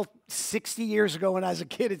scale 60 years ago when I was a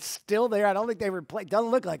kid. It's still there. I don't think they replaced,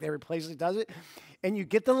 doesn't look like they replaced it, does it? And you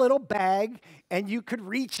get the little bag and you could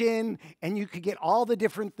reach in and you could get all the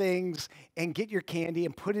different things and get your candy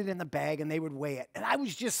and put it in the bag and they would weigh it. And I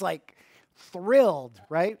was just like thrilled,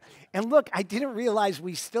 right? And look, I didn't realize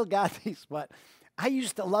we still got these, but I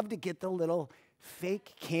used to love to get the little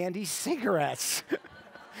fake candy cigarettes.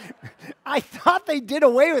 I thought they did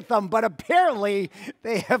away with them, but apparently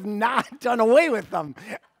they have not done away with them.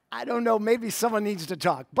 I don't know, maybe someone needs to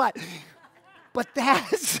talk, but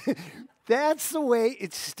that's the way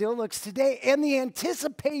it still looks today. And the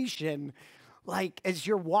anticipation, like as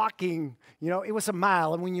you're walking, it was a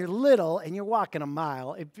mile, and when you're little and you're walking a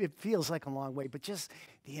mile, it feels like a long way, but just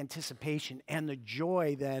the anticipation and the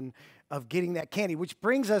joy then of getting that candy, which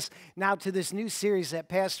brings us now to this new series that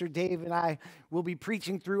Pastor Dave and I will be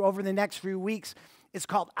preaching through over the next few weeks. It's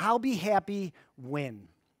called I'll Be Happy When.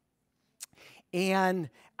 And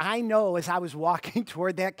I know as I was walking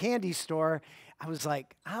toward that candy store, I was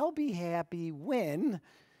like, I'll be happy when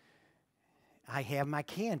I have my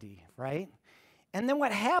candy, right? And then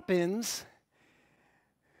what happens,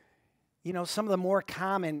 some of the more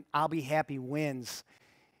common I'll be happy wins,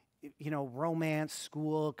 romance,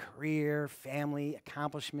 school, career, family,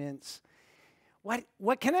 accomplishments.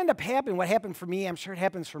 What can end up happening, what happened for me, I'm sure it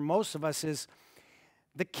happens for most of us, is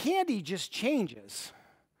the candy just changes.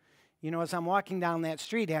 As I'm walking down that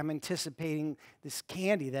street, I'm anticipating this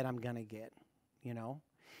candy that I'm going to get,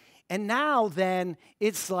 And now then,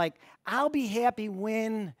 it's like, I'll be happy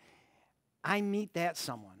when I meet that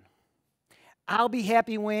someone. I'll be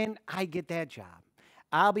happy when I get that job.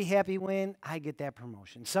 I'll be happy when I get that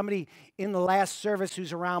promotion. Somebody in the last service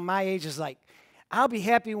who's around my age is like, I'll be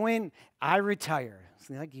happy when I retire. It's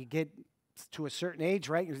like you get to a certain age,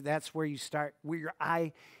 right? That's where you start, where your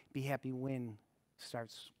I be happy when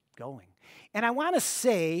starts going. And I want to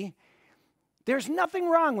say there's nothing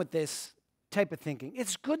wrong with this type of thinking.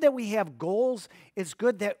 It's good that we have goals. It's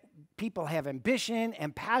good that people have ambition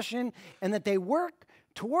and passion and that they work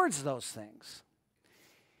towards those things.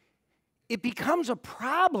 It becomes a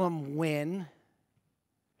problem when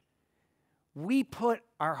we put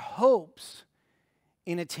our hopes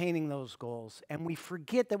in attaining those goals, and we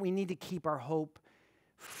forget that we need to keep our hope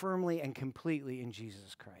firmly and completely in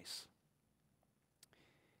Jesus Christ.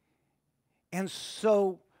 And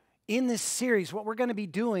so in this series, what we're going to be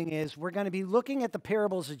doing is we're going to be looking at the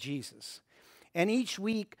parables of Jesus. And each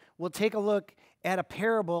week, we'll take a look at a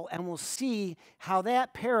parable and we'll see how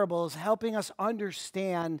that parable is helping us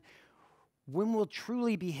understand when we'll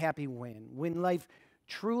truly be happy, when life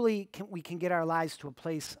truly, we can get our lives to a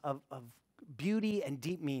place of beauty and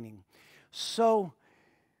deep meaning. So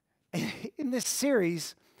in this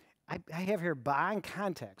series, I have here beyond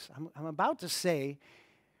context. I'm about to say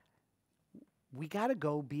we got to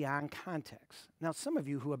go beyond context. Now, some of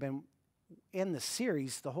you who have been in the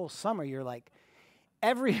series the whole summer, you're like,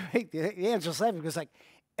 the angel's laughing because like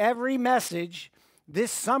every message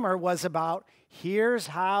this summer was about here's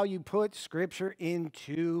how you put Scripture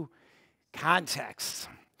into context.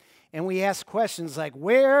 And we ask questions like,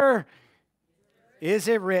 where is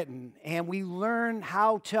it written? And we learn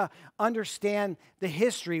how to understand the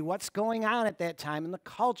history, what's going on at that time, and the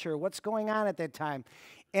culture, what's going on at that time,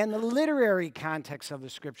 and the literary context of the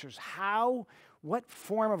Scriptures. What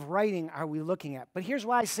form of writing are we looking at? But here's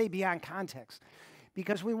why I say beyond context.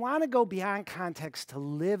 Because we want to go beyond context to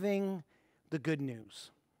living the good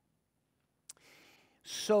news.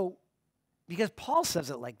 So, because Paul says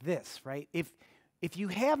it like this, right? If you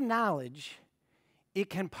have knowledge, it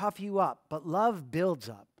can puff you up, but love builds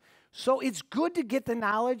up. So it's good to get the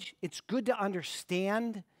knowledge. It's good to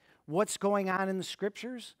understand what's going on in the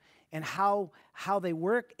Scriptures and how they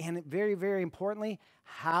work, and very, very importantly,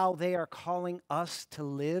 how they are calling us to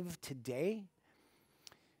live today.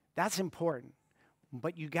 That's important.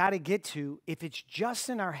 But you got to get to, if it's just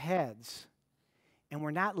in our heads and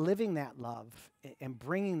we're not living that love and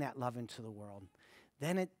bringing that love into the world,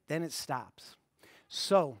 then it stops.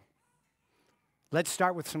 So let's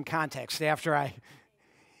start with some context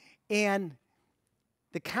and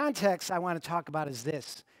the context I want to talk about is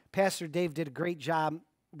this. Pastor Dave did a great job.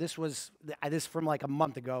 This from like a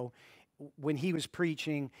month ago when he was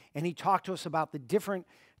preaching, and he talked to us about the different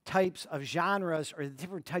types of genres or the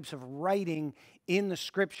different types of writing in the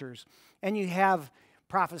Scriptures. And you have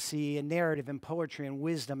prophecy and narrative and poetry and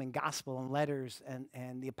wisdom and gospel and letters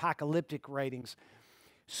and the apocalyptic writings.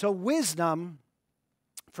 So wisdom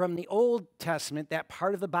from the Old Testament, that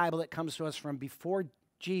part of the Bible that comes to us from before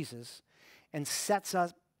Jesus and sets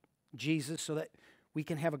up Jesus so that we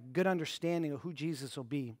can have a good understanding of who Jesus will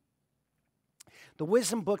be. The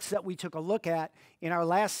wisdom books that we took a look at in our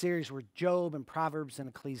last series were Job and Proverbs and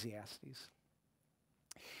Ecclesiastes.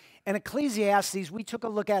 And Ecclesiastes, we took a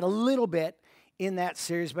look at a little bit in that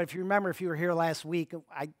series, but if you remember, if you were here last week,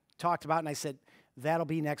 I talked about it and I said, that'll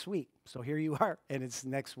be next week. So here you are, and it's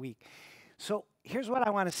next week. So here's what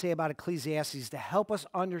I want to say about Ecclesiastes to help us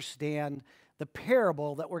understand the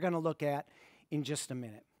parable that we're going to look at in just a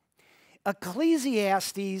minute.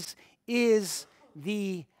 Ecclesiastes is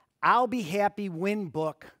the I'll be happy win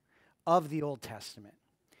book of the Old Testament.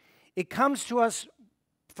 It comes to us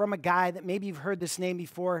from a guy that maybe you've heard this name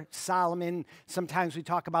before, Solomon. Sometimes we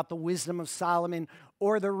talk about the wisdom of Solomon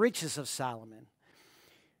or the riches of Solomon.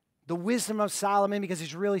 The wisdom of Solomon because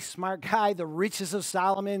he's a really smart guy. The riches of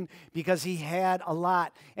Solomon because he had a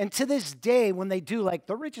lot. And to this day, when they do like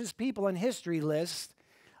the richest people in history list,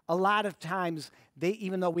 a lot of times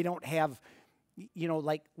even though we don't have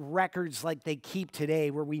like records like they keep today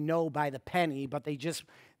where we know by the penny, but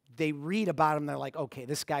they read about him. They're like, okay,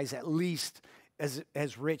 this guy's at least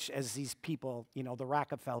as rich as these people, the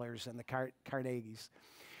Rockefellers and the Carnegies.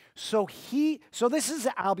 So this is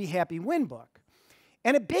the I'll Be Happy win book.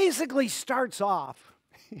 And it basically starts off,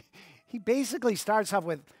 he basically starts off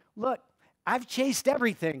with, look, I've chased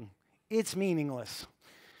everything. It's meaningless.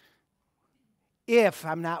 If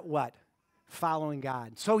I'm not what? Following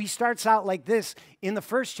God. So he starts out like this in the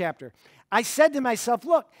first chapter. I said to myself,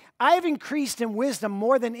 look, I have increased in wisdom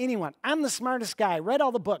more than anyone. I'm the smartest guy. Read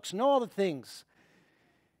all the books, know all the things.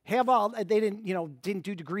 They didn't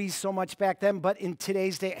do degrees so much back then, but in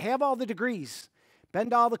today's day, have all the degrees. Been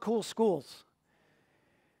to all the cool schools.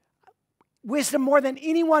 Wisdom more than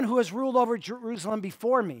anyone who has ruled over Jerusalem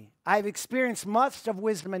before me. I have experienced much of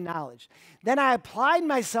wisdom and knowledge. Then I applied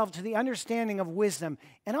myself to the understanding of wisdom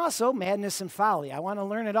and also madness and folly. I want to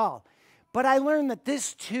learn it all. But I learned that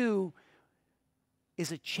this too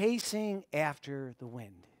is a chasing after the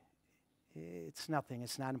wind. It's nothing.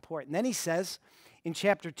 It's not important. Then he says in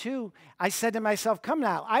chapter 2, I said to myself, come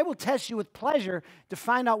now, I will test you with pleasure to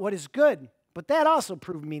find out what is good. But that also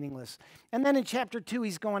proved meaningless. And then in chapter 2,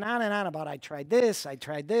 he's going on and on about, I tried this, I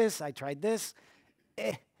tried this, I tried this.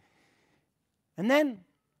 And then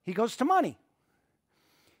he goes to money.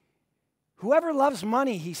 Whoever loves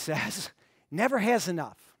money, he says, never has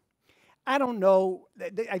enough. I don't know.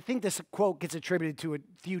 I think this quote gets attributed to a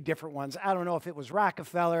few different ones. I don't know if it was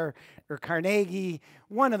Rockefeller or Carnegie,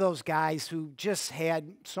 one of those guys who just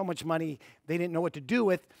had so much money they didn't know what to do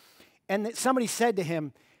with. And that somebody said to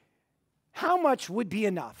him, how much would be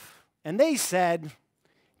enough? And they said,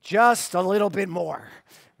 just a little bit more,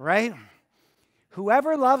 right?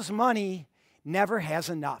 Whoever loves money never has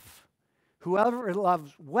enough. Whoever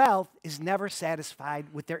loves wealth is never satisfied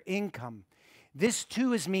with their income. This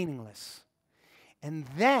too is meaningless. And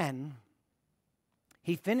then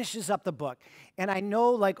he finishes up the book. And I know,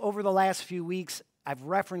 like, over the last few weeks, I've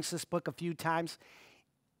referenced this book a few times.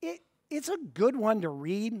 It's a good one to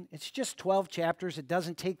read. It's just 12 chapters. It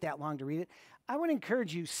doesn't take that long to read it. I would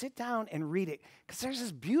encourage you, sit down and read it, because there's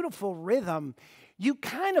this beautiful rhythm. You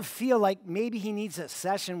kind of feel like maybe he needs a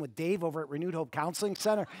session with Dave over at Renewed Hope Counseling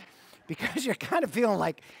Center, because you're kind of feeling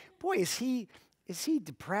like, boy, is he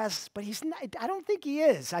depressed? But he's not. I don't think he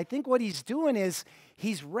is. I think what he's doing is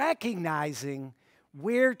he's recognizing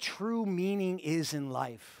where true meaning is in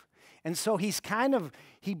life. And so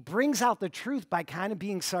he brings out the truth by kind of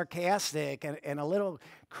being sarcastic and a little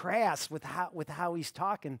crass with how he's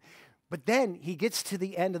talking. But then he gets to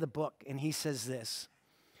the end of the book and he says this: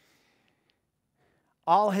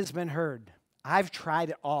 all has been heard. I've tried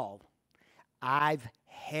it all. I've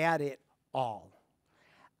had it all.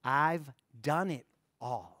 I've done it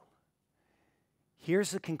all.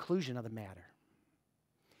 Here's the conclusion of the matter.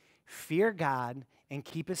 Fear God and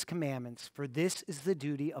keep his commandments, for this is the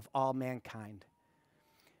duty of all mankind.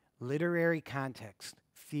 Literary context,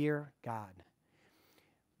 fear God.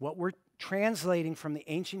 What we're translating from the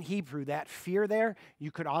ancient Hebrew, that fear there,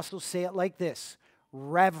 you could also say it like this: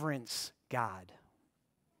 reverence God.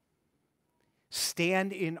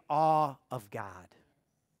 Stand in awe of God.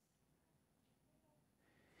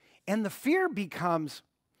 And the fear becomes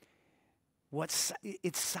it's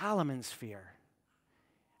Solomon's fear.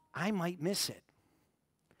 I might miss it.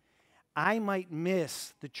 I might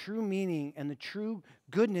miss the true meaning and the true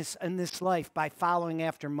goodness in this life by following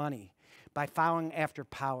after money, by following after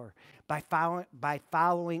power, by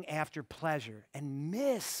following after pleasure, and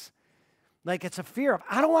miss, like it's a fear of,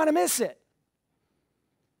 I don't want to miss it.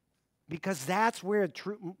 Because that's where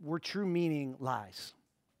true meaning lies.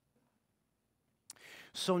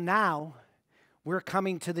 So now we're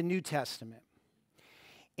coming to the New Testament.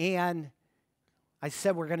 And I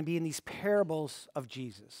said we're going to be in these parables of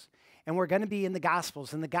Jesus. And we're going to be in the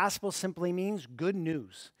Gospels. And the Gospel simply means good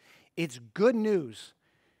news. It's good news.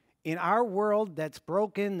 In our world that's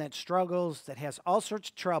broken, that struggles, that has all sorts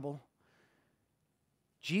of trouble,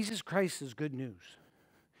 Jesus Christ is good news.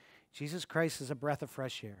 Jesus Christ is a breath of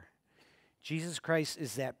fresh air. Jesus Christ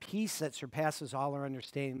is that peace that surpasses all our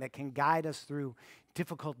understanding, that can guide us through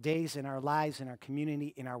difficult days in our lives, in our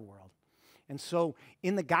community, in our world. And so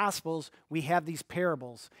in the Gospels, we have these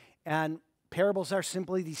parables. And parables are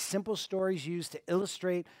simply these simple stories used to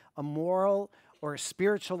illustrate a moral or a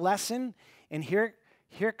spiritual lesson. And here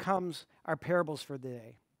comes our parables for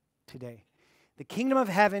today. The kingdom of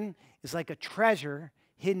heaven is like a treasure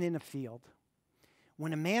hidden in a field.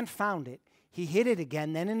 When a man found it, he hid it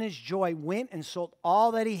again, then in his joy went and sold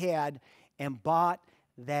all that he had and bought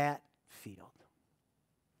that field.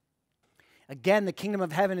 Again, the kingdom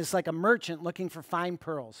of heaven is like a merchant looking for fine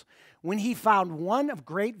pearls. When he found one of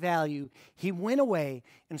great value, he went away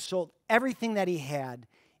and sold everything that he had,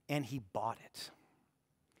 and he bought it.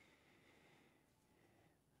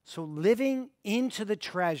 So living into the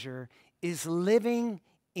treasure is living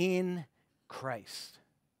in Christ.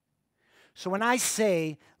 So when I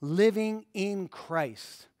say living in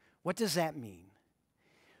Christ, what does that mean?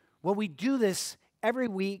 Well, we do this every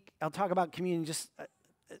week. I'll talk about communion in just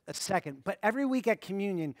a second. But every week at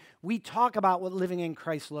communion, we talk about what living in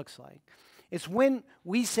Christ looks like. It's when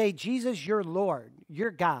we say, Jesus, you're Lord, you're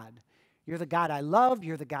God. You're the God I love.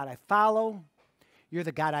 You're the God I follow. You're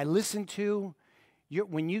the God I listen to.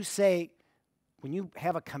 When you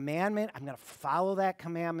have a commandment, I'm going to follow that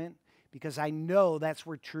commandment because I know that's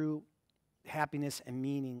where true happiness and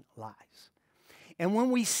meaning lies. And when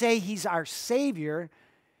we say he's our Savior,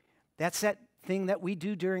 that's that thing that we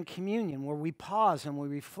do during communion where we pause and we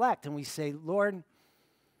reflect and we say, Lord,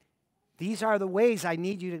 these are the ways I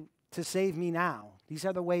need you to save me now. These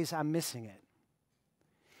are the ways I'm missing it.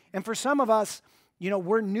 And for some of us,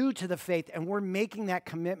 we're new to the faith and we're making that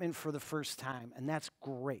commitment for the first time, and that's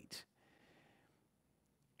great.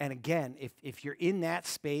 And again, if you're in that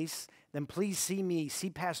space, then please see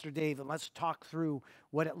Pastor Dave, and let's talk through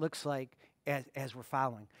what it looks like as we're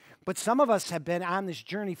following. But some of us have been on this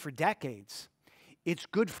journey for decades. It's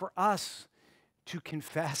good for us to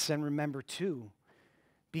confess and remember too,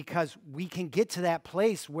 because we can get to that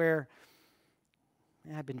place where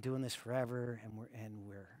I've been doing this forever, and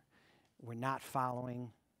we're not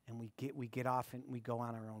following, and we get off and we go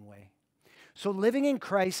on our own way. So living in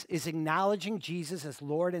Christ is acknowledging Jesus as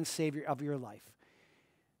Lord and Savior of your life.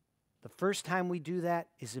 The first time we do that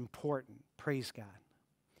is important. Praise God.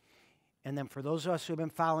 And then for those of us who have been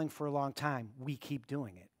following for a long time, we keep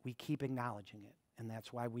doing it. We keep acknowledging it. And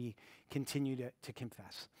that's why we continue to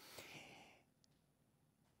confess.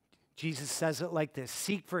 Jesus says it like this: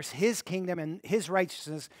 seek first his kingdom and his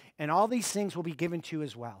righteousness, and all these things will be given to you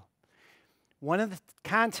as well. One of the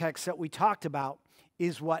contexts that we talked about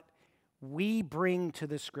is what we bring to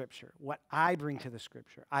the Scripture, what I bring to the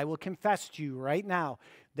Scripture. I will confess to you right now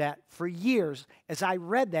that for years, as I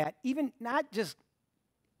read that, even not just,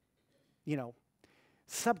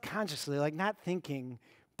 subconsciously, like not thinking,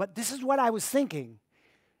 but this is what I was thinking,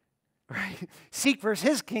 right? Seek first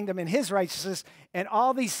his kingdom and his righteousness, and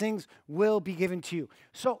all these things will be given to you.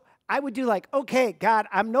 So I would do like, okay, God,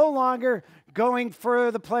 I'm no longer going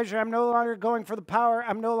for the pleasure. I'm no longer going for the power.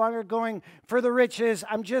 I'm no longer going for the riches.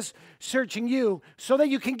 I'm just searching you so that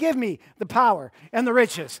you can give me the power and the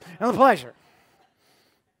riches and the pleasure.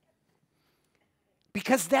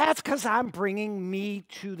 Because I'm bringing me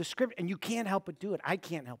to the Scripture. And you can't help but do it. I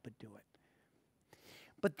can't help but do it.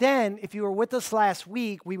 But then, if you were with us last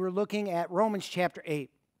week, we were looking at Romans chapter 8.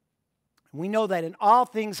 We know that in all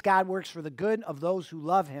things God works for the good of those who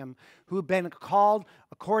love him, who have been called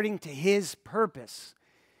according to his purpose.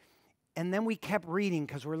 And then we kept reading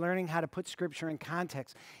because we're learning how to put Scripture in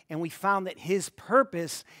context. And we found that his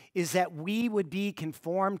purpose is that we would be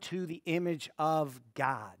conformed to the image of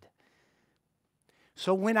God.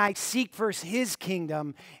 So when I seek first his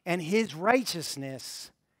kingdom and his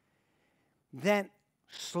righteousness, then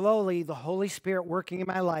slowly the Holy Spirit working in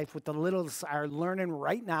my life with the littles are learning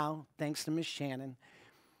right now, thanks to Miss Shannon.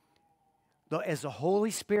 As the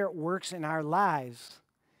Holy Spirit works in our lives,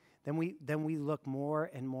 then we look more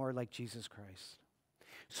and more like Jesus Christ.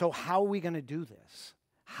 So how are we going to do this?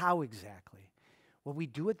 How exactly? Well, we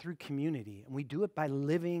do it through community, and we do it by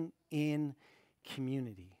living in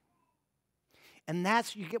community. And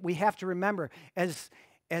we have to remember, as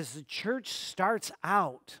the church starts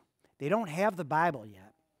out, they don't have the Bible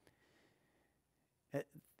yet.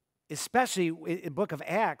 Especially in the book of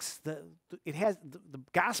Acts, the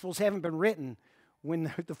Gospels haven't been written.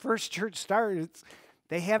 When the first church started,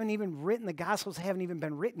 the Gospels haven't even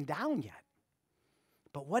been written down yet.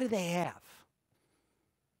 But what do they have?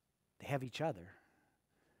 They have each other.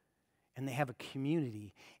 And they have a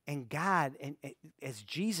community. And God, and as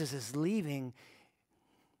Jesus is leaving,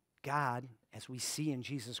 God, as we see in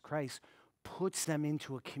Jesus Christ, puts them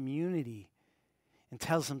into a community and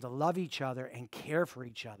tells them to love each other and care for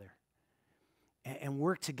each other and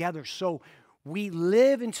work together. So we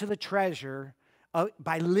live into the treasure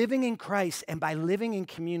by living in Christ and by living in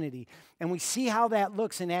community. And we see how that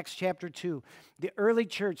looks in Acts chapter 2. The early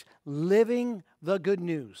church living the good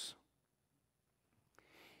news.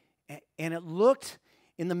 And it looked,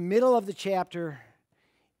 in the middle of the chapter,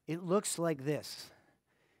 it looks like this.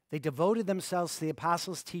 They devoted themselves to the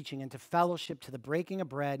apostles' teaching and to fellowship, to the breaking of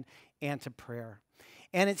bread, and to prayer.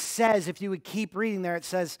 And it says, if you would keep reading there, it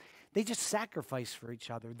says they just sacrificed for each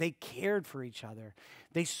other. They cared for each other.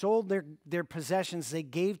 They sold their possessions. They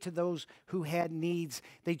gave to those who had needs.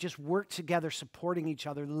 They just worked together, supporting each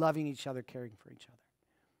other, loving each other, caring for each other.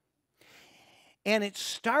 And it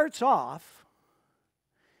starts off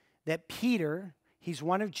that Peter, he's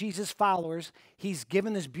one of Jesus' followers. He's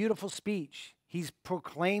given this beautiful speech. He's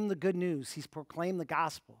proclaimed the good news. He's proclaimed the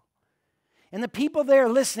gospel. And the people there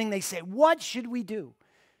listening, they say, what should we do?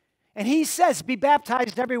 And he says, be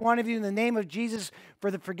baptized, every one of you, in the name of Jesus for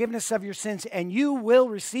the forgiveness of your sins, and you will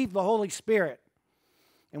receive the Holy Spirit.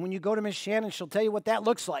 And when you go to Miss Shannon, she'll tell you what that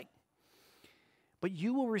looks like. But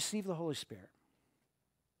you will receive the Holy Spirit.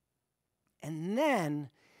 And then,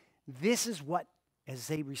 this is what, as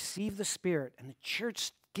they receive the Spirit and the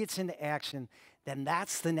church gets into action, then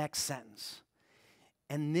that's the next sentence.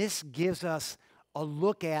 And this gives us a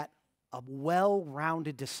look at a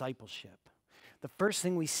well-rounded discipleship. The first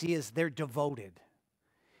thing we see is they're devoted.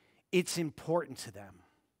 It's important to them.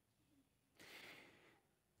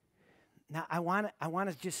 Now, I want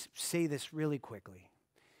to just say this really quickly.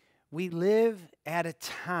 We live at a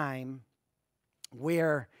time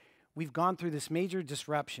where we've gone through this major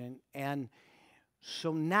disruption, and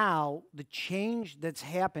so now the change that's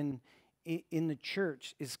happened in the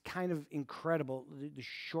church is kind of incredible, the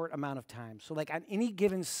short amount of time. So like on any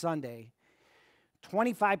given Sunday,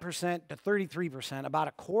 25% to 33%, about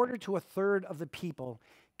a quarter to a third of the people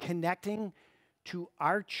connecting to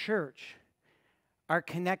our church are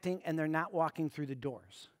connecting and they're not walking through the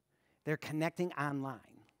doors. They're connecting online.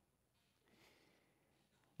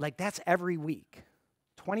 Like that's every week.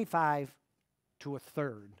 25 to a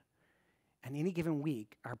third. And any given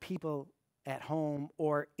week are people at home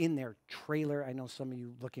or in their trailer. I know some of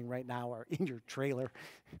you looking right now are in your trailer.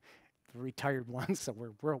 The retired ones, so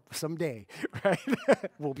we're someday, right?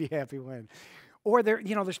 We'll be happy when. Or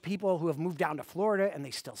there's people who have moved down to Florida and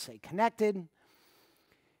they still stay connected.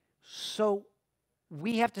 So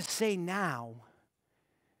we have to say now,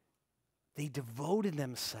 they devoted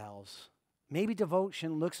themselves. Maybe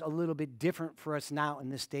devotion looks a little bit different for us now in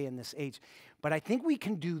this day and this age. But I think we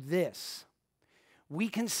can do this. We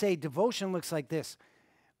can say devotion looks like this.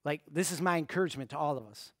 Like, this is my encouragement to all of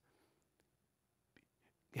us.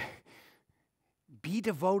 Be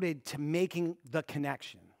devoted to making the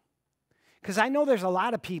connection. Because I know there's a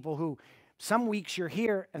lot of people who, some weeks you're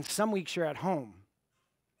here and some weeks you're at home.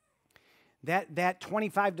 That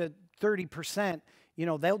 25 to 30%,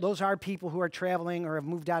 those are people who are traveling or have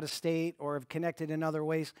moved out of state or have connected in other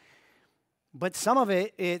ways. But some of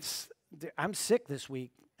it's, I'm sick this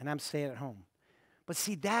week and I'm staying at home. But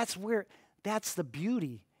see, that's the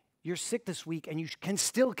beauty. You're sick this week and you can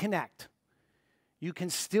still connect. You can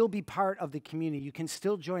still be part of the community. You can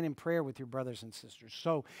still join in prayer with your brothers and sisters.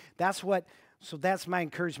 So that's my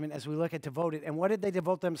encouragement as we look at devoted. And what did they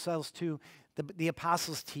devote themselves to? The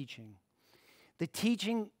apostles' teaching. The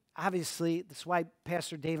teaching, obviously, that's why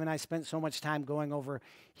Pastor Dave and I spent so much time going over,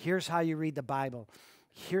 here's how you read the Bible.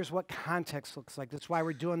 Here's what context looks like. That's why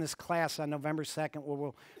we're doing this class on November 2nd where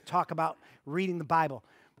we'll talk about reading the Bible.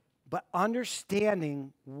 But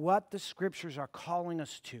understanding what the scriptures are calling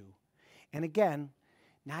us to. And again,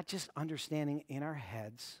 not just understanding in our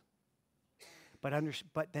heads, but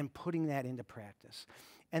then putting that into practice.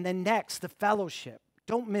 And then next, the fellowship.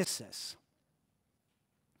 Don't miss this.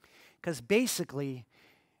 Because basically,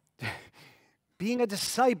 being a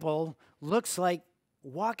disciple looks like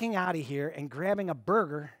walking out of here and grabbing a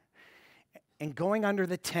burger and going under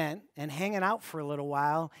the tent and hanging out for a little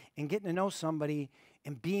while and getting to know somebody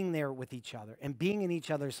and being there with each other and being in each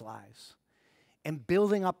other's lives and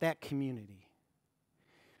building up that community.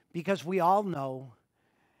 Because we all know,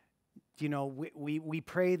 we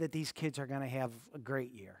pray that these kids are going to have a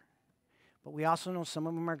great year. But we also know some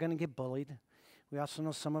of them are going to get bullied. We also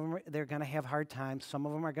know some of them, they're going to have hard times. Some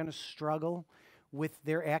of them are going to struggle with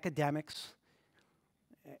their academics.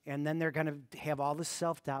 And then they're going to have all this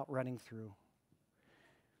self-doubt running through.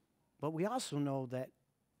 But we also know that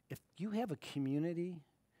if you have a community,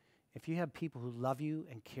 if you have people who love you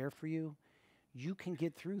and care for you, you can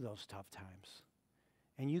get through those tough times.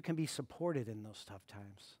 And you can be supported in those tough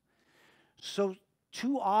times. So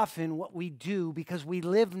too often what we do, because we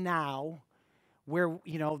live now where,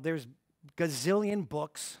 there's gazillion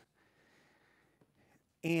books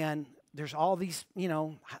and there's all these,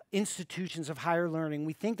 institutions of higher learning.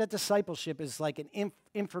 We think that discipleship is like an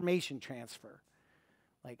information transfer.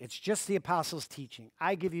 Like it's just the apostles' teaching.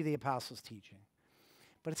 I give you the apostles' teaching.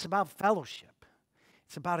 But it's about fellowship.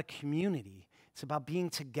 It's about a community. It's about being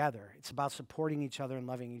together. It's about supporting each other and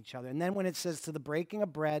loving each other. And then when it says to the breaking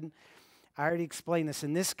of bread, I already explained this.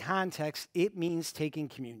 In this context, it means taking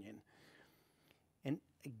communion. And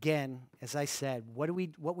again, as I said, what we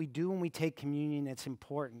do when we take communion, it's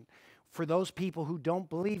important. For those people who don't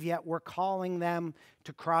believe yet, we're calling them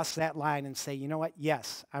to cross that line and say, you know what?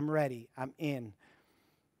 Yes, I'm ready. I'm in.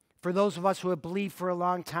 For those of us who have believed for a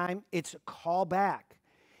long time, it's a call back.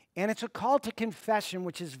 And it's a call to confession,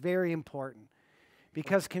 which is very important.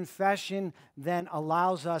 Because confession then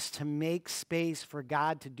allows us to make space for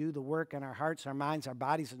God to do the work in our hearts, our minds, our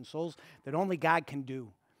bodies, and souls that only God can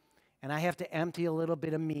do. And I have to empty a little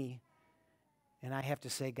bit of me. And I have to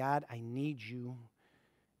say, God, I need you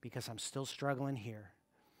because I'm still struggling here.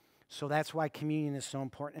 So that's why communion is so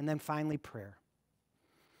important. And then finally, prayer.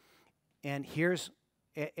 And here's,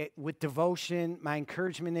 with devotion, my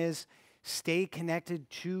encouragement is stay connected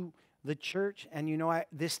to the church. And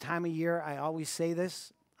this time of year, I always say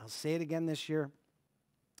this. I'll say it again this year.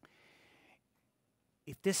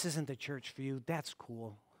 If this isn't the church for you, that's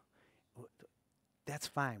cool. That's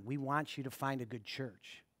fine. We want you to find a good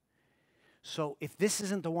church. So if this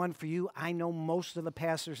isn't the one for you, I know most of the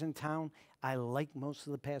pastors in town. I like most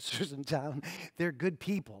of the pastors in town. They're good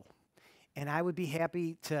people. And I would be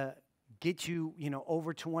happy to get you,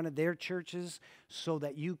 over to one of their churches so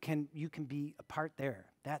that you can be a part there.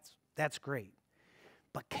 That's great.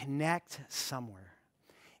 But connect somewhere.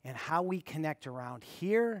 And how we connect around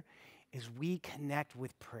here is we connect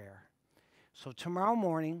with prayer. So tomorrow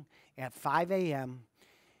morning at 5 a.m.,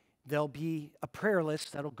 there'll be a prayer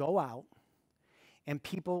list that'll go out. and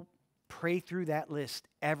people pray through that list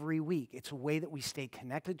every week. It's a way that we stay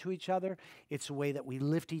connected to each other. It's a way that we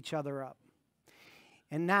lift each other up.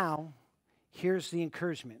 And now, here's the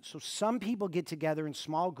encouragement. So some people get together in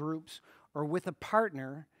small groups or with a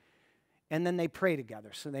partner, and then they pray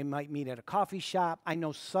together. So they might meet at a coffee shop. I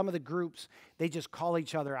know some of the groups, they just call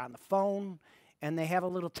each other on the phone, and they have a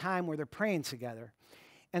little time where they're praying together.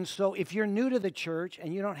 And so if you're new to the church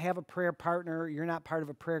and you don't have a prayer partner, you're not part of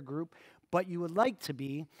a prayer group, but you would like to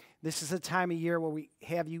be, this is a time of year where we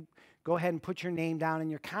have you go ahead and put your name down and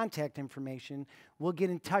your contact information. We'll get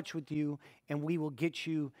in touch with you, and we will get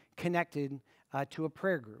you connected to a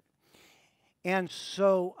prayer group. And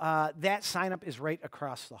so that sign up is right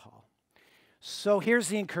across the hall. So here's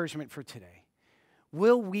the encouragement for today.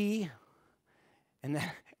 Will we, and then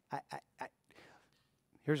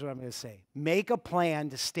here's what I'm going to say, make a plan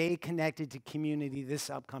to stay connected to community this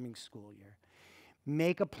upcoming school year.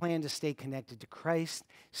 Make a plan to stay connected to Christ,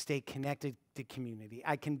 stay connected to community.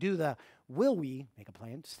 I can do the, will we make a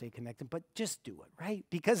plan to stay connected, but just do it, right?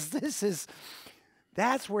 Because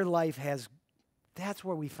that's where life has, that's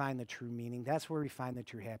where we find the true meaning. That's where we find the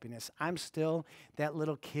true happiness. I'm still that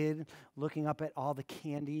little kid looking up at all the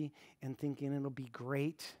candy and thinking it'll be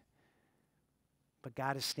great. But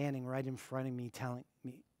God is standing right in front of me telling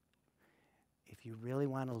me, if you really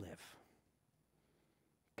want to live,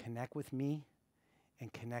 connect with me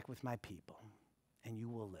and connect with my people, and you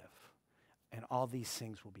will live. And all these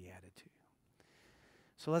things will be added to you.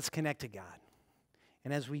 So let's connect to God.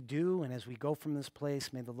 And as we do, and as we go from this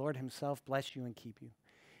place, may the Lord himself bless you and keep you.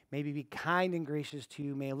 May he be kind and gracious to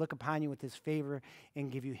you. May he look upon you with his favor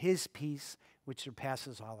and give you his peace, which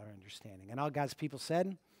surpasses all our understanding. And all God's people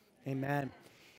said, amen.